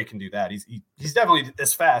 Gray can do that. He's definitely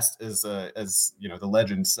as fast as the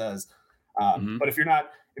legend says. But if you're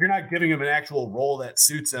not giving him an actual role that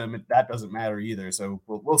suits him, that doesn't matter either. So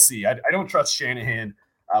we'll see. I don't trust Shanahan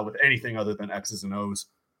with anything other than X's and O's.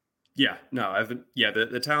 Yeah, no,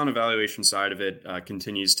 the talent evaluation side of it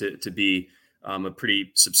continues to be a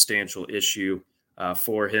pretty substantial issue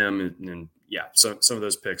for him, and yeah, so some of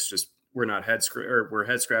those picks just. We're not head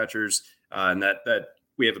scratchers, and that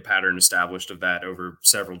we have a pattern established of that over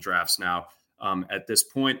several drafts now. At this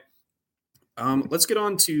point, let's get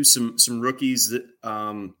on to some rookies.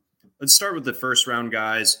 That let's start with the first round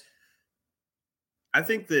guys. I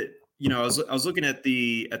think that I was looking at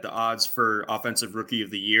the odds for offensive rookie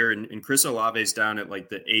of the year, and Chris Olave's down at like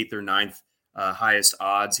the 8th or 9th highest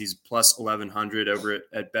odds. He's plus 1,100 over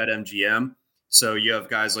at BetMGM. So you have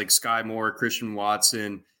guys like Sky Moore, Christian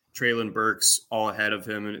Watson, Treylon Burks all ahead of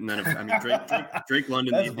him. And then, Drake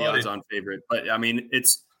London, the odds-on favorite. But,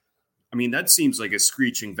 that seems like a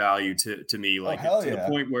screeching value to me, like the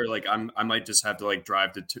point where like I might just have to like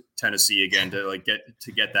drive to Tennessee again to like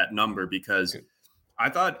get that number, because I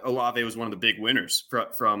thought Olave was one of the big winners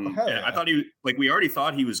from I thought we already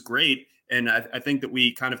thought he was great. And I think that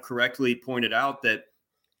we kind of correctly pointed out that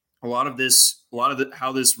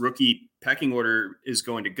how this rookie pecking order is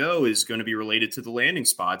going to go is going to be related to the landing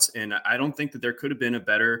spots. And I don't think that there could have been a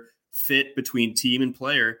better fit between team and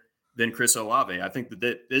player than Chris Olave. I think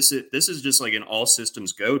that this is just like an all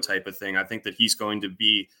systems go type of thing. I think that he's going to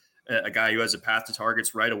be a guy who has a path to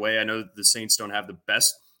targets right away. I know that the Saints don't have the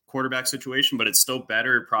best quarterback situation, but it's still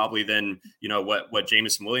better probably than, what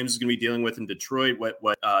Jameson Williams is going to be dealing with in Detroit, what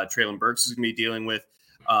Treylon Burks is going to be dealing with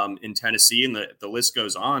in Tennessee, and the list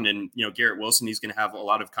goes on. And, Garrett Wilson, he's going to have a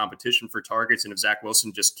lot of competition for targets. And if Zach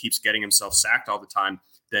Wilson just keeps getting himself sacked all the time,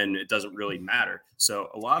 then it doesn't really matter. So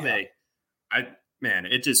Olave,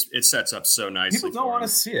 it sets up so nicely. People don't want to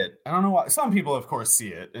see it. I don't know why. Some people, of course, see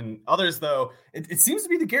it, and others, though, it seems to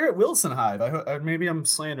be the Garrett Wilson hive. Maybe I'm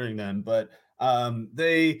slandering them, but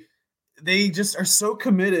they just are so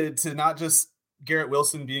committed to not just Garrett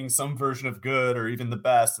Wilson being some version of good or even the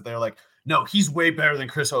best, that they're like, no, he's way better than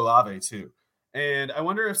Chris Olave too. And I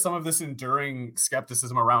wonder if some of this enduring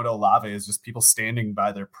skepticism around Olave is just people standing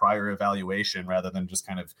by their prior evaluation rather than just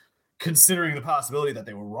kind of considering the possibility that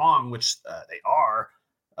they were wrong, which they are.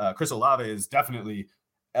 Chris Olave is definitely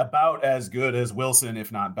about as good as Wilson,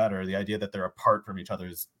 if not better. The idea that they're apart from each other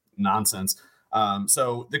is nonsense.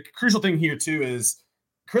 So the crucial thing here too is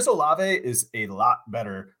Chris Olave is a lot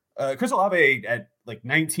better. Chris Olave at like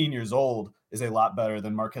 19 years old is a lot better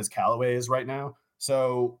than Marquez Callaway is right now.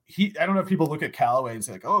 So I don't know if people look at Callaway and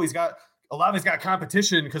say like, oh, Olave's got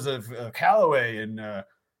competition because of Callaway and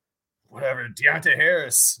Deontay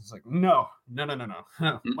Harris. It's like, no.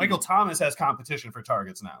 Mm-hmm. Michael Thomas has competition for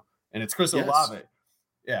targets now, and it's Chris Olave.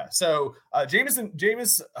 Yeah. So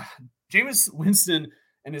Jameis Winston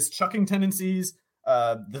and his chucking tendencies,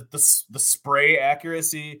 the spray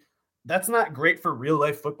accuracy, that's not great for real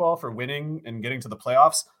life football for winning and getting to the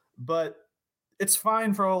playoffs, but it's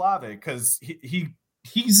fine for Olave because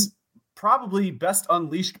he's probably best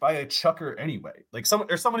unleashed by a chucker anyway. Like someone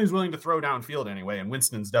who's willing to throw downfield anyway, and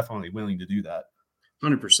Winston's definitely willing to do that.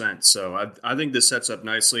 100%. So I think this sets up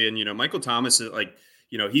nicely. And, Michael Thomas is like,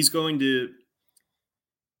 he's going to,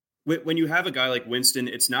 when you have a guy like Winston,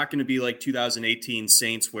 it's not going to be like 2018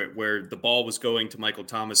 Saints where the ball was going to Michael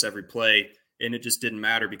Thomas every play. And it just didn't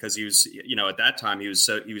matter because he was, at that time he was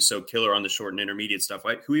so killer on the short and intermediate stuff.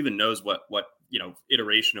 Like, who even knows what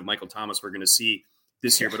iteration of Michael Thomas we're going to see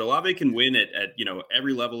this year? But Olave can win at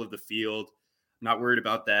every level of the field. Not worried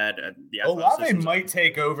about that. Olave might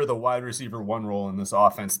take over the wide receiver one role in this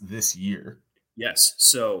offense this year. Yes.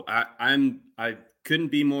 So I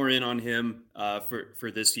couldn't be more in on him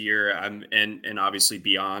for this year. And obviously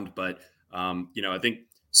beyond. But I think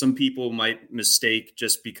some people might mistake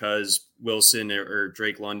just because Wilson or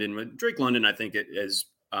Drake London. Drake London, I think it is,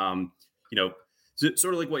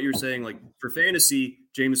 sort of like what you're saying. Like for fantasy,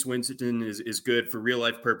 Jameis Winston is good. For real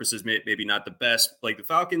life purposes, maybe not the best. Like the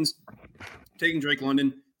Falcons taking Drake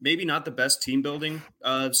London, maybe not the best team building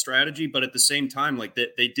strategy, but at the same time, like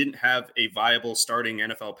they didn't have a viable starting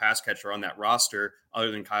NFL pass catcher on that roster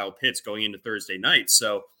other than Kyle Pitts going into Thursday night.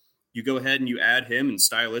 So you go ahead and you add him, and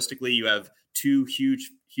stylistically, you have two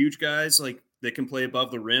huge guys like that can play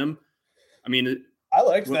above the rim. I mean, I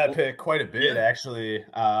liked that pick quite a bit, actually.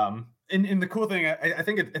 And the cool thing, I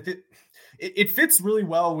think it fits really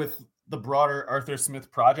well with the broader Arthur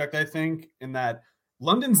Smith project. I think in that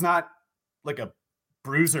London's not like a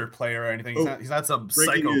bruiser player or anything. He's not some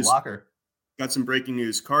psycho blocker. Got some breaking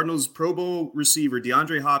news. Cardinals Pro Bowl receiver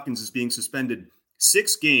DeAndre Hopkins is being suspended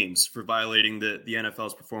 6 games for violating the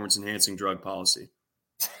NFL's performance-enhancing drug policy.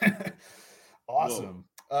 Awesome.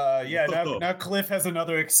 Now Cliff has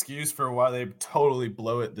another excuse for why they totally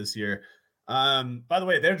blow it this year. By the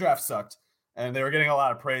way, their draft sucked, and they were getting a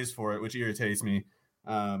lot of praise for it, which irritates me.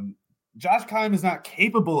 Josh Keim is not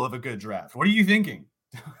capable of a good draft. What are you thinking?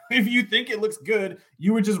 If you think it looks good,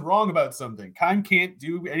 you were just wrong about something. Keim can't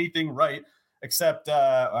do anything right except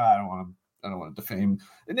I don't want to defame.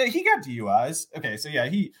 He got DUIs. Okay, so yeah,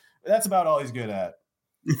 that's about all he's good at.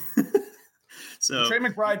 So the Trey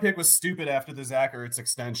McBride pick was stupid after the Zach Ertz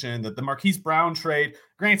extension. The Marquise Brown trade,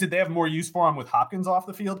 granted, they have more use for him with Hopkins off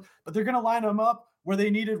the field, but they're going to line him up where they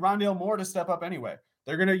needed Rondale Moore to step up anyway.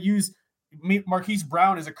 They're going to use Marquise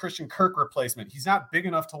Brown as a Christian Kirk replacement. He's not big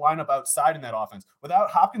enough to line up outside in that offense. Without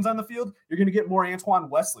Hopkins on the field, you're going to get more Antoine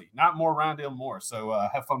Wesley, not more Rondale Moore. So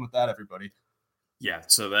have fun with that, everybody. Yeah.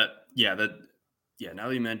 So now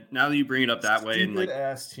that you bring it up that way, and like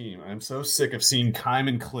ass team, I'm so sick of seeing Keim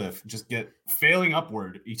and Cliff just get failing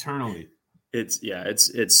upward eternally. It's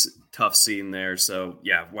tough scene there. So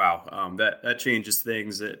yeah, wow. That changes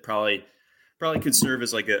things. It probably could serve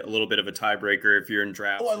as like a little bit of a tiebreaker if you're in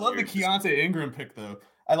draft. Oh, I love the Keontae Ingram pick though.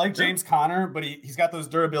 I like James Conner, but he's got those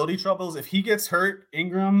durability troubles. If he gets hurt,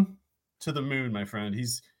 Ingram to the moon, my friend.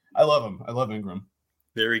 I love him. I love Ingram.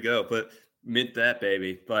 There we go. But mint that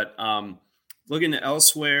baby. But looking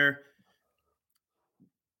elsewhere,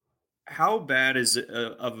 how bad is it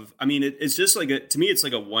it's just like to me, it's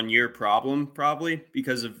like a 1 year problem, probably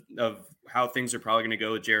because of how things are probably going to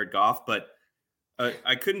go with Jared Goff. But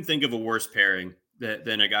I couldn't think of a worse pairing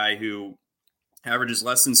than a guy who averages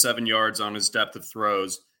less than 7 yards on his depth of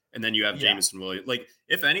throws. And then you have Jameson Williams. Like,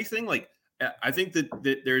 if anything, like, I think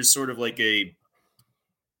that there's sort of like a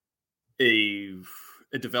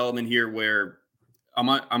development here where I'm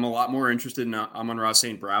a lot more interested in Amon-Ra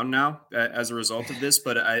St. Brown now as a result of this.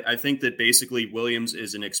 But I think that basically Williams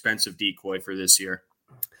is an expensive decoy for this year.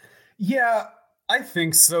 Yeah, I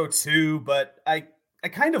think so too. But I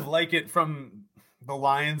kind of like it from the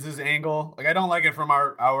Lions' angle. Like, I don't like it from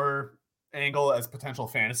our angle as potential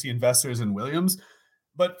fantasy investors in Williams.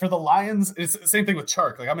 But for the Lions, it's the same thing with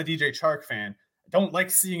Chark. Like, I'm a DJ Chark fan. I don't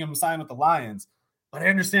like seeing him sign with the Lions, but I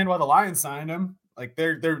understand why the Lions signed him. Like,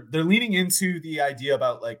 they're leaning into the idea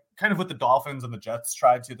about, like, kind of what the Dolphins and the Jets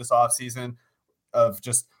tried to this offseason of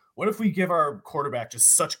just, what if we give our quarterback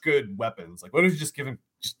just such good weapons? Like, what if we just give him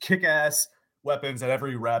just kick-ass weapons at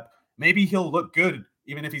every rep? Maybe he'll look good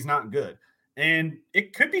even if he's not good. And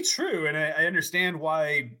it could be true. And I understand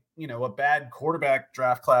why, a bad quarterback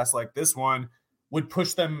draft class like this one would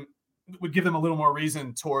give them a little more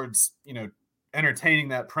reason towards, entertaining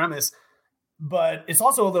that premise. But it's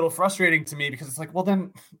also a little frustrating to me because it's like, well,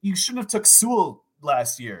 then you shouldn't have took Sewell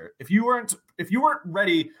last year. If you weren't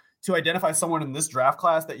ready to identify someone in this draft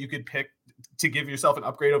class that you could pick to give yourself an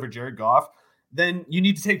upgrade over Jared Goff, then you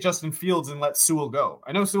need to take Justin Fields and let Sewell go.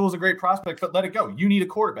 I know Sewell's a great prospect, but let it go. You need a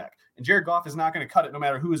quarterback. And Jared Goff is not going to cut it no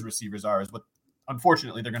matter who his receivers are, is what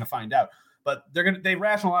unfortunately they're going to find out. But they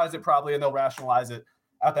rationalize it probably, and they'll rationalize it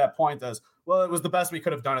at that point as, well, it was the best we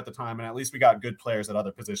could have done at the time, and at least we got good players at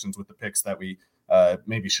other positions with the picks that we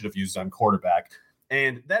maybe should have used on quarterback.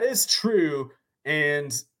 And that is true.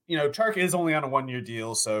 And, Chark is only on a 1 year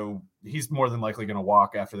deal, so he's more than likely going to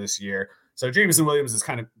walk after this year. So Jameson Williams is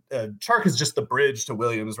kind of Chark is just the bridge to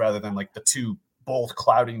Williams rather than like the two both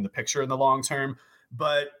clouding the picture in the long term.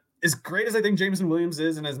 But as great as I think Jameson Williams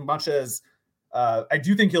is, and as much as I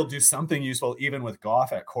do think he'll do something useful even with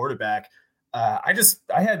Goff at quarterback, I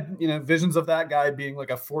had, visions of that guy being like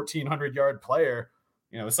a 1,400 yard player,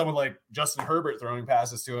 someone like Justin Herbert throwing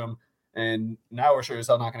passes to him. And now we're sure as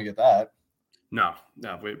hell not going to get that. No,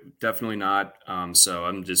 definitely not.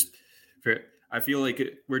 So I feel like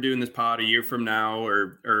we're doing this pod a year from now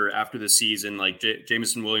or after the season, like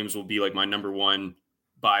Jameson Williams will be like my number one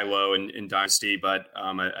buy low in Dynasty. But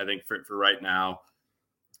I think for right now,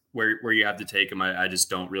 where you have to take him, I just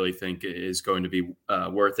don't really think it is going to be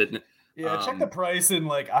worth it. Yeah, check the price in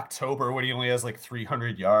like October when he only has like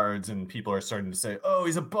 300 yards and people are starting to say, oh,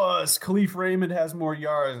 he's a bust. Khalif Raymond has more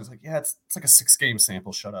yards. It's like, yeah, it's like a 6-game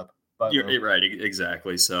sample. Shut up. But, you're right.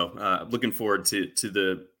 Exactly. So looking forward to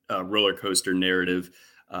the roller coaster narrative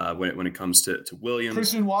when it comes to Williams.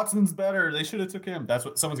 Christian Watson's better. They should have took him. That's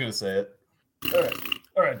what someone's going to say it.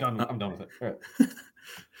 All right. Done. I'm done with it. All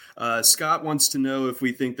right. Scott wants to know if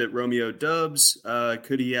we think that Romeo Doubs,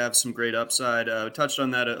 could he have some great upside? Touched on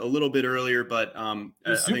that a little bit earlier, but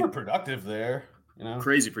he's super productive there.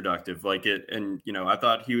 Crazy productive, like it. And I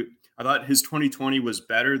thought his 2020 was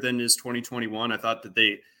better than his 2021. I thought that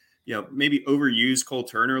they, maybe overused Cole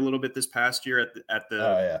Turner a little bit this past year at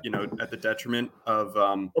the detriment of.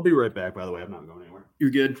 I'll be right back. By the way, I'm not going anywhere.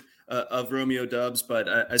 You're good. Of Romeo Doubs, but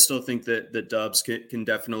I still think that Doubs can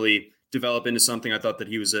definitely develop into something. I thought that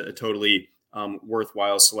he was a totally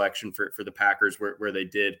worthwhile selection for the Packers where they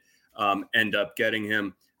did end up getting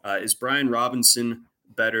him. Is Brian Robinson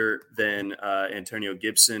better than Antonio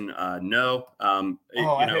Gibson? No. I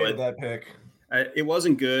hated that pick. It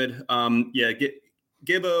wasn't good.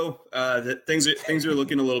 Gibbo, things are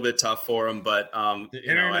looking a little bit tough for him, but the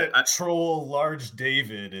internet troll Large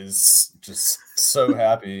David is just so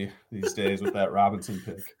happy these days with that Robinson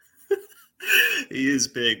pick. He is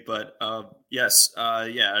big, but yes. I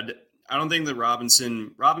don't think that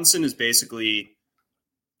Robinson is basically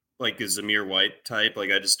like a Zamir White type. Like,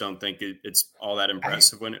 I just don't think it's all that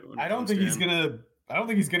impressive I don't think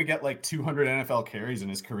he's gonna get like 200 NFL carries in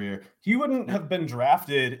his career. He wouldn't have been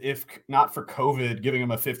drafted if not for COVID giving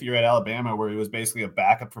him a 5th year at Alabama, where he was basically a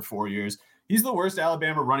backup for 4 years. He's the worst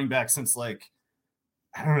Alabama running back since, like,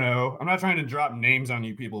 I don't know. I'm not trying to drop names on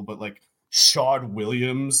you people, but like Shawd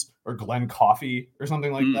Williams or Glenn Coffey or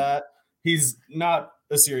something like that. He's not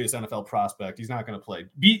a serious NFL prospect. He's not going to play.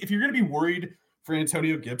 If you're going to be worried for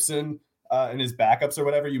Antonio Gibson, and his backups or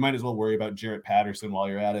whatever, you might as well worry about Jarrett Patterson while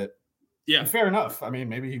you're at it. Yeah, and fair enough. I mean,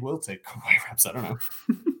 maybe he will take away reps. I don't know.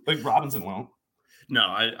 Like Robinson won't. No,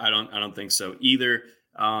 I don't think so either.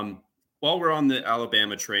 While we're on the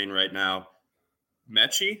Alabama train right now,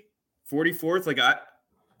 Mechie, 44th,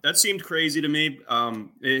 that seemed crazy to me.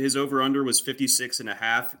 His over-under was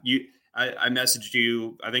 56.5. I messaged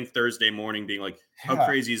you, I think Thursday morning, being like, how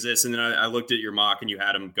crazy is this? And then I looked at your mock and you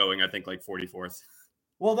had him going, I think, like 44th.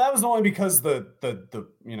 Well, that was only because the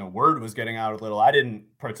word was getting out a little. I didn't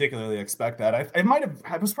particularly expect that.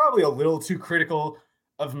 I was probably a little too critical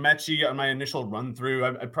of Mechie on my initial run through.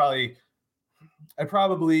 I probably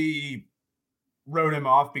wrote him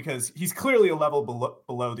off because he's clearly a level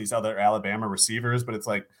below these other Alabama receivers, but it's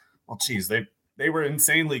like, well, geez, they were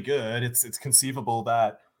insanely good. It's conceivable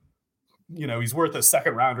that, he's worth a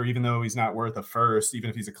second rounder, even though he's not worth a first, even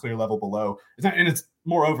if he's a clear level below. It's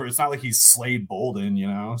moreover, it's not like he's Slade Bolden,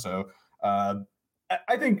 So I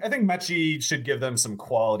think Mechie should give them some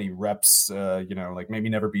quality reps. Maybe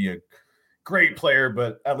never be a great player,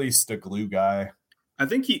 but at least a glue guy. I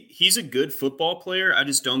think he's a good football player. I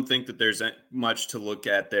just don't think that there's much to look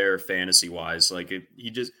at there fantasy wise.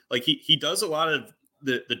 He does a lot of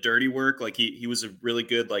the dirty work. Like he was a really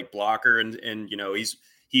good blocker and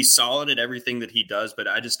he's solid at everything that he does, but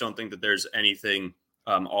I just don't think that there's anything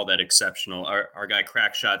all that exceptional. Our guy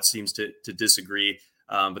Crackshot seems to disagree,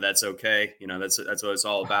 but that's okay. That's what it's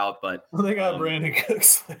all about. But they got Brandon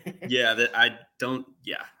Cooks.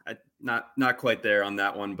 Not quite there on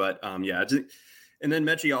that one, but and then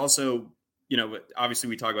Mechie also, obviously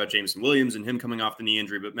we talk about Jameson Williams and him coming off the knee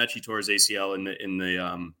injury, but Mechie tore his ACL in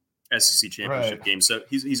the SEC championship game. So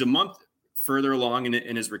he's a month further along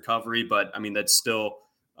in his recovery, but I mean, that's still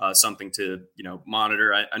something to,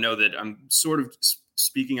 monitor. I know that I'm sort of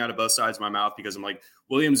speaking out of both sides of my mouth because I'm like,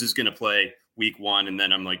 Williams is going to play week 1. And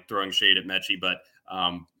then I'm like throwing shade at Mechie, but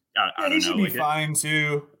I don't know. He should be fine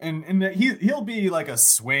too. And he'll be like a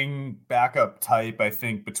swing backup type, I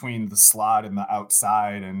think, between the slot and the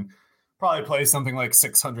outside, and probably play something like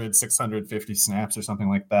 650 snaps or something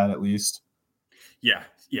like that at least. Yeah.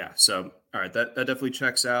 So, all right, that definitely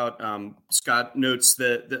checks out. Scott notes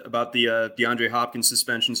that about the DeAndre Hopkins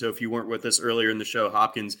suspension. So if you weren't with us earlier in the show,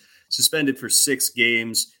 Hopkins suspended for 6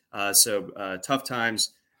 games. So tough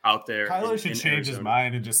times out there. Kyler should change his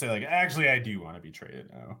mind and just say, actually, I do want to be traded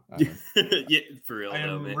now. Yeah, for real.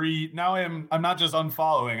 I'm not just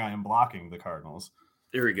unfollowing, I am blocking the Cardinals.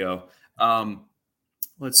 There we go.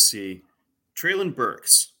 Let's see. Treylon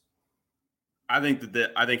Burks. I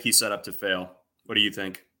think he's set up to fail. What do you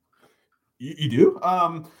think? You do?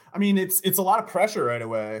 I mean, it's a lot of pressure right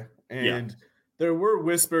away. And there were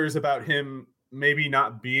whispers about him maybe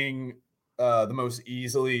not being the most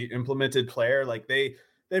easily implemented player.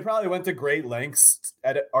 They probably went to great lengths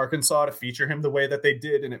at Arkansas to feature him the way that they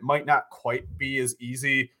did, and it might not quite be as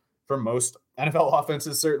easy for most NFL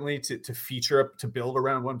offenses, certainly, to feature to build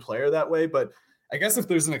around one player that way. But I guess if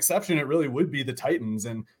there's an exception, it really would be the Titans.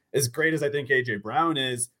 And as great as I think A.J. Brown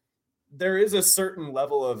is, there is a certain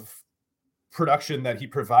level of production that he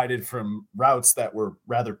provided from routes that were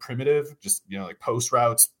rather primitive, just, post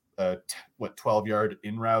routes, 12-yard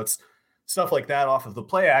in routes, stuff like that off of the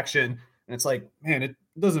play action. And it's like, man, it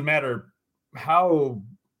doesn't matter how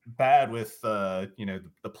bad with the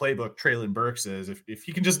playbook Treylon Burks is. If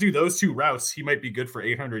he can just do those 2 routes, he might be good for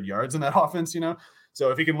 800 yards in that offense,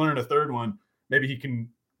 So if he can learn a third one, maybe he can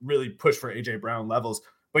really push for A.J. Brown levels.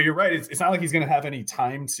 But you're right. It's not like he's going to have any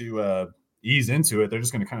time to ease into it. They're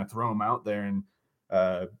just going to kind of throw him out there, and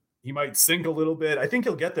he might sink a little bit. I think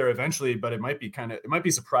he'll get there eventually, but it might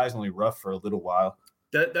be surprisingly rough for a little while.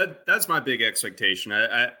 That's my big expectation.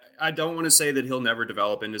 I don't want to say that he'll never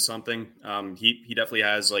develop into something. He definitely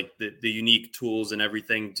has the unique tools and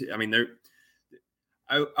everything.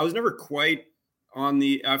 I was never quite on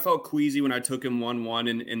I felt queasy when I took him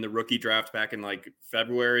 1-1 in the rookie draft back in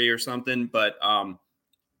February or something, but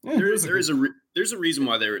there's a reason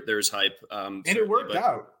why there's hype. And it worked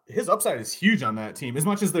out. His upside is huge on that team. As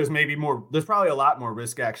much as there's probably a lot more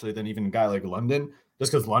risk actually than even a guy like London,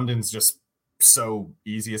 just because London's just so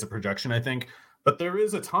easy as a projection, I think. But there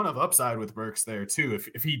is a ton of upside with Burks there too.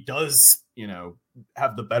 If he does,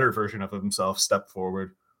 have the better version of himself step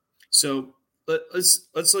forward. So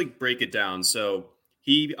let's break it down. So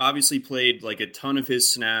he obviously played a ton of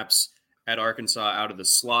his snaps at Arkansas out of the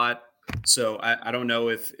slot. So I don't know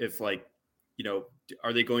if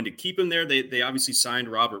are they going to keep him there? They obviously signed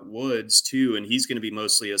Robert Woods too, and he's going to be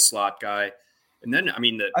mostly a slot guy. And then,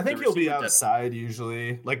 I think he'll be outside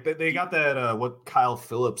usually. They got that, what Kyle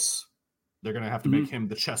Phillips, they're going to have to make him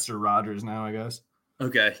the Chester Rogers now, I guess.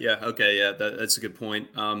 Okay. Yeah. That's a good point.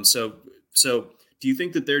 So So do you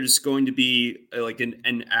think that they're just going to be like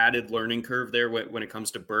an added learning curve there when it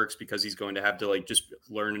comes to Burks, because he's going to have to like just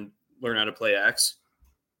learn how to play X?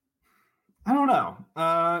 I don't know.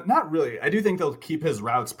 Not really. I do think they'll keep his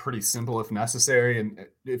routes pretty simple if necessary. And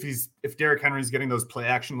if Derrick Henry's getting those play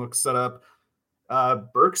action looks set up,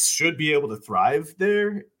 Burks should be able to thrive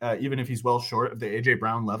there, even if he's well short of the AJ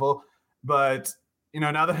Brown level. But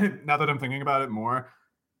now that I'm thinking about it more,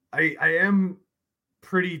 I am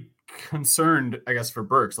pretty concerned, I guess, for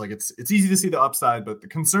Burks. Like it's easy to see the upside, but the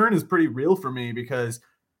concern is pretty real for me because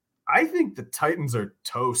I think the Titans are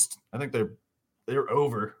toast. I think they're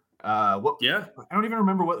over. Yeah, I don't even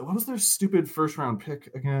remember what was their stupid first round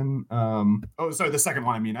pick again. The second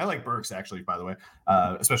one. I mean, I like Burks actually, by the way,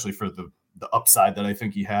 especially for the upside that I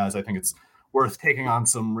think he has. I think it's worth taking on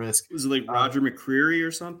some risk. Was it like Roger McCreary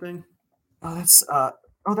or something?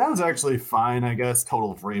 That was actually fine, I guess.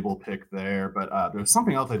 Total Vrabel pick there, but there's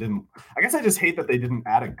something else I guess I just hate that they didn't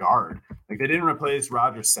add a guard. Like they didn't replace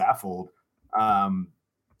Roger Saffold.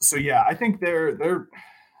 So yeah, I think they're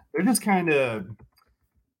just kind of.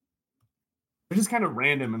 They're just kind of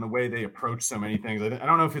random in the way they approach so many things. I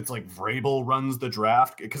don't know if it's like Vrabel runs the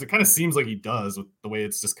draft, because it kind of seems like he does with the way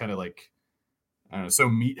it's just kind of like, I don't know, so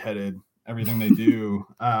meat-headed, everything they do.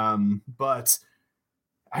 But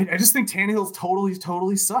I just think Tannehill's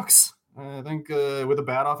totally sucks. I think with a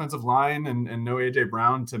bad offensive line and no A.J.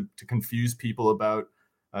 Brown to confuse people about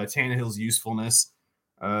Tannehill's usefulness,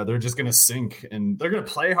 they're just going to sink. And they're going to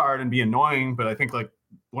play hard and be annoying, but I think like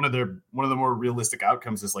one of the more realistic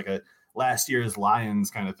outcomes is like a last year's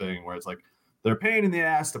Lions kind of thing, where it's like they're pain in the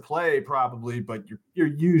ass to play probably, but you're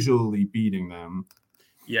usually beating them.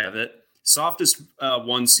 Yeah, the softest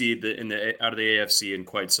one seed out of the AFC in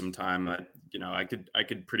quite some time. I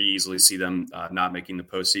could pretty easily see them not making the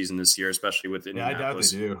postseason this year, especially with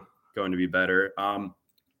Indianapolis going to be better.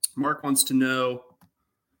 Mark wants to know,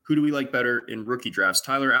 who do we like better in rookie drafts,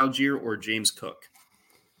 Tyler Algier or James Cook?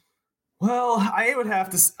 Well, I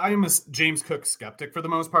am a James Cook skeptic for the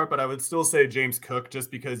most part, but I would still say James Cook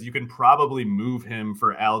just because you can probably move him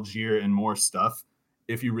for Algier and more stuff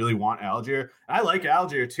if you really want Algier. I like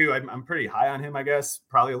Algier too. I'm pretty high on him, I guess,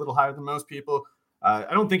 probably a little higher than most people. I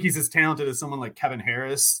don't think he's as talented as someone like Kevin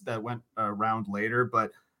Harris that went around later,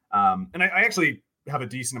 but and I actually have a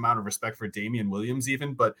decent amount of respect for Damian Williams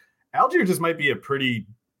even, but Algier just might be a pretty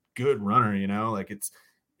good runner,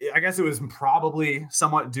 I guess it was probably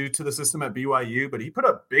somewhat due to the system at BYU, but he put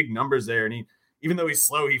up big numbers there. And even though he's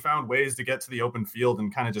slow, he found ways to get to the open field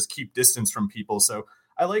and kind of just keep distance from people. So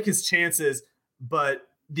I like his chances, but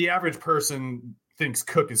the average person thinks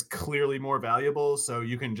Cook is clearly more valuable. So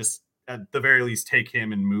you can just, at the very least, take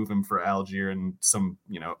him and move him for Algier and some,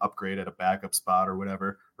 upgrade at a backup spot or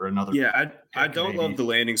whatever, or another. Yeah. I don't love the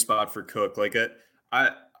landing spot for Cook.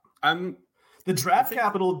 I'm, the draft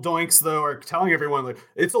capital doinks, though, are telling everyone, like,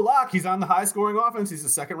 it's a lock. He's on the high-scoring offense. He's a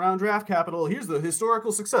second-round draft capital. Here's the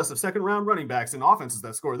historical success of second-round running backs and offenses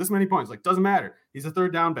that score this many points. Like, doesn't matter. He's a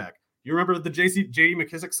third down back. You remember the J.D.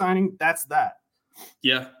 McKissick signing? That's that.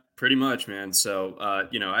 Yeah, pretty much, man. So,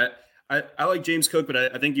 I like James Cook, but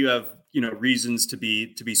I think you have, reasons to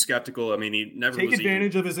be skeptical. I mean, he never take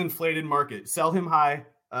advantage of his inflated market. Sell him high.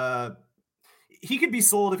 He could be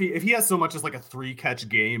sold if he has so much as like a 3-catch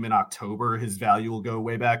game in October, his value will go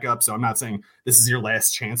way back up. So I'm not saying this is your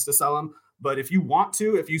last chance to sell him, but if you want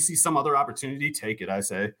to, if you see some other opportunity, take it, I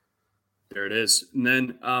say. There it is. And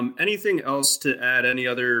then anything else to add? Any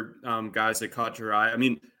other guys that caught your eye? I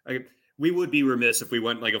mean, we would be remiss if we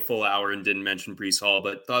went like a full hour and didn't mention Breece Hall,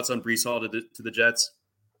 but thoughts on Breece Hall to the Jets?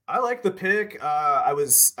 I like the pick. I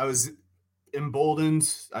was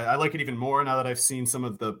emboldened. I like it even more now that I've seen some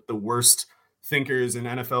of the worst thinkers in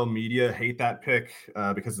NFL media hate that pick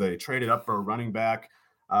because they traded up for a running back.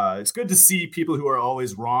 It's good to see people who are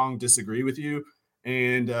always wrong disagree with you.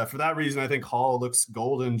 And for that reason, I think Hall looks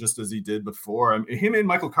golden just as he did before. I mean, him and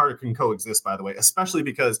Michael Carter can coexist, by the way, especially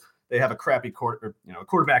because they have a crappy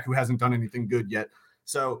quarterback who hasn't done anything good yet.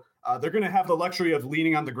 So they're going to have the luxury of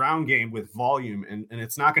leaning on the ground game with volume, and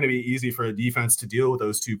it's not going to be easy for a defense to deal with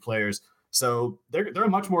those two players. So they're a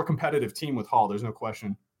much more competitive team with Hall. There's no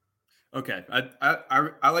question. Okay.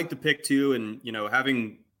 I like the pick too. And,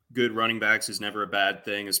 having good running backs is never a bad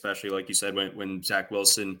thing, especially like you said, when Zach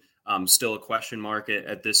Wilson still a question mark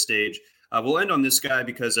at this stage. We'll end on this guy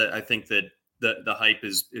because I think that the hype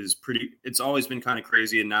is pretty, it's always been kind of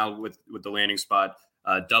crazy. And now with the landing spot,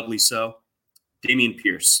 doubly so. Dameon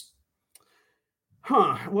Pierce.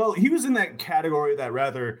 Well, he was in that category, that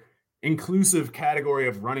rather inclusive category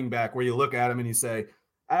of running back where you look at him and you say,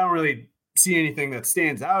 I don't really see anything that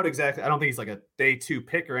stands out exactly. I don't think he's like a day 2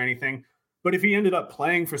 pick or anything, But if he ended up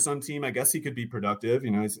playing for some team, I guess he could be productive.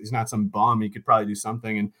 You know, he's not some bum. He could probably do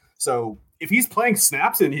something. And so if he's playing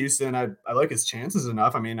snaps in Houston, I like his chances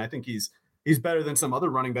enough. I mean, I think he's better than some other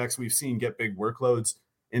running backs we've seen get big workloads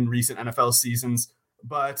in recent NFL seasons.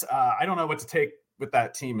 But I don't know what to take with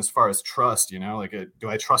that team as far as trust. You know, like, do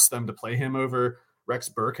I trust them to play him over Rex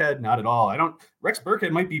Burkhead? Not at all. Rex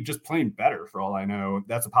Burkhead might be just playing better for all I know.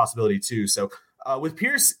 That's a possibility too. So with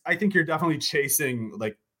Pierce, I think you're definitely chasing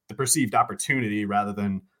like the perceived opportunity rather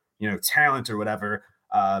than, you know, talent or whatever.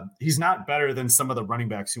 He's not better than some of the running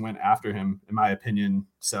backs who went after him, in my opinion.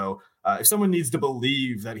 So if someone needs to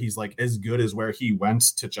believe that he's like as good as where he went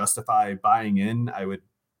to justify buying in, I would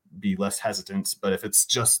be less hesitant. But if it's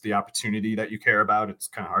just the opportunity that you care about, it's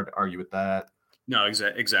kind of hard to argue with that. No,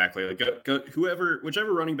 exactly. Like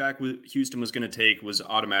whichever running back Houston was going to take was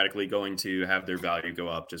automatically going to have their value go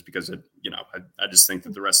up, just because of, you know, I just think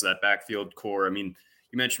that the rest of that backfield core. I mean,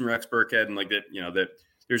 you mentioned Rex Burkhead and like that, you know, that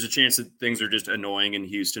there's a chance that things are just annoying in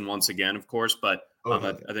Houston once again, of course. But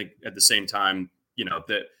I think at the same time, you know,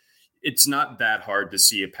 that it's not that hard to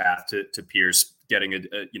see a path to Pierce getting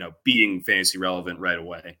being fantasy relevant right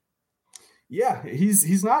away. Yeah,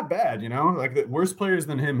 he's not bad, you know, like the worst players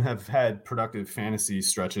than him have had productive fantasy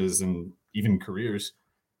stretches and even careers.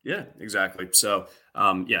 Yeah, exactly. So,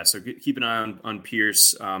 so keep an eye on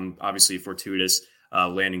Pierce. Obviously, fortuitous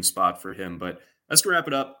landing spot for him. But that's going to wrap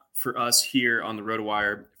it up for us here on the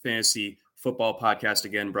RotoWire Fantasy Football Podcast.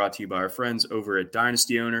 Again, brought to you by our friends over at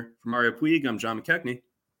Dynasty Owner. For Mario Puig, I'm John McKechnie.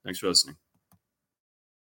 Thanks for listening.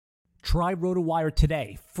 Try RotoWire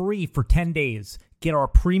today, free for 10 days. Get our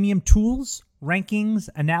premium tools, rankings,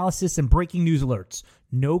 analysis, and breaking news alerts.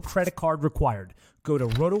 No credit card required. Go to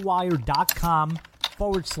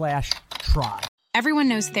rotowire.com/try. Everyone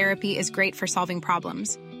knows therapy is great for solving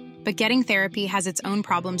problems, but getting therapy has its own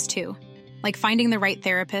problems too, like finding the right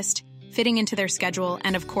therapist, fitting into their schedule,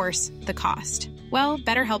 and of course, the cost. Well,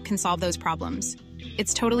 BetterHelp can solve those problems.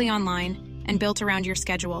 It's totally online and built around your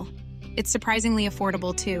schedule. It's surprisingly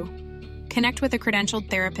affordable too. Connect with a credentialed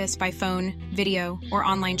therapist by phone, video, or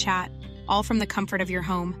online chat, all from the comfort of your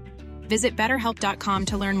home. Visit BetterHelp.com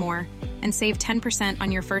to learn more and save 10%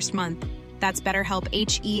 on your first month. That's BetterHelp,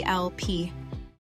 H-E-L-P.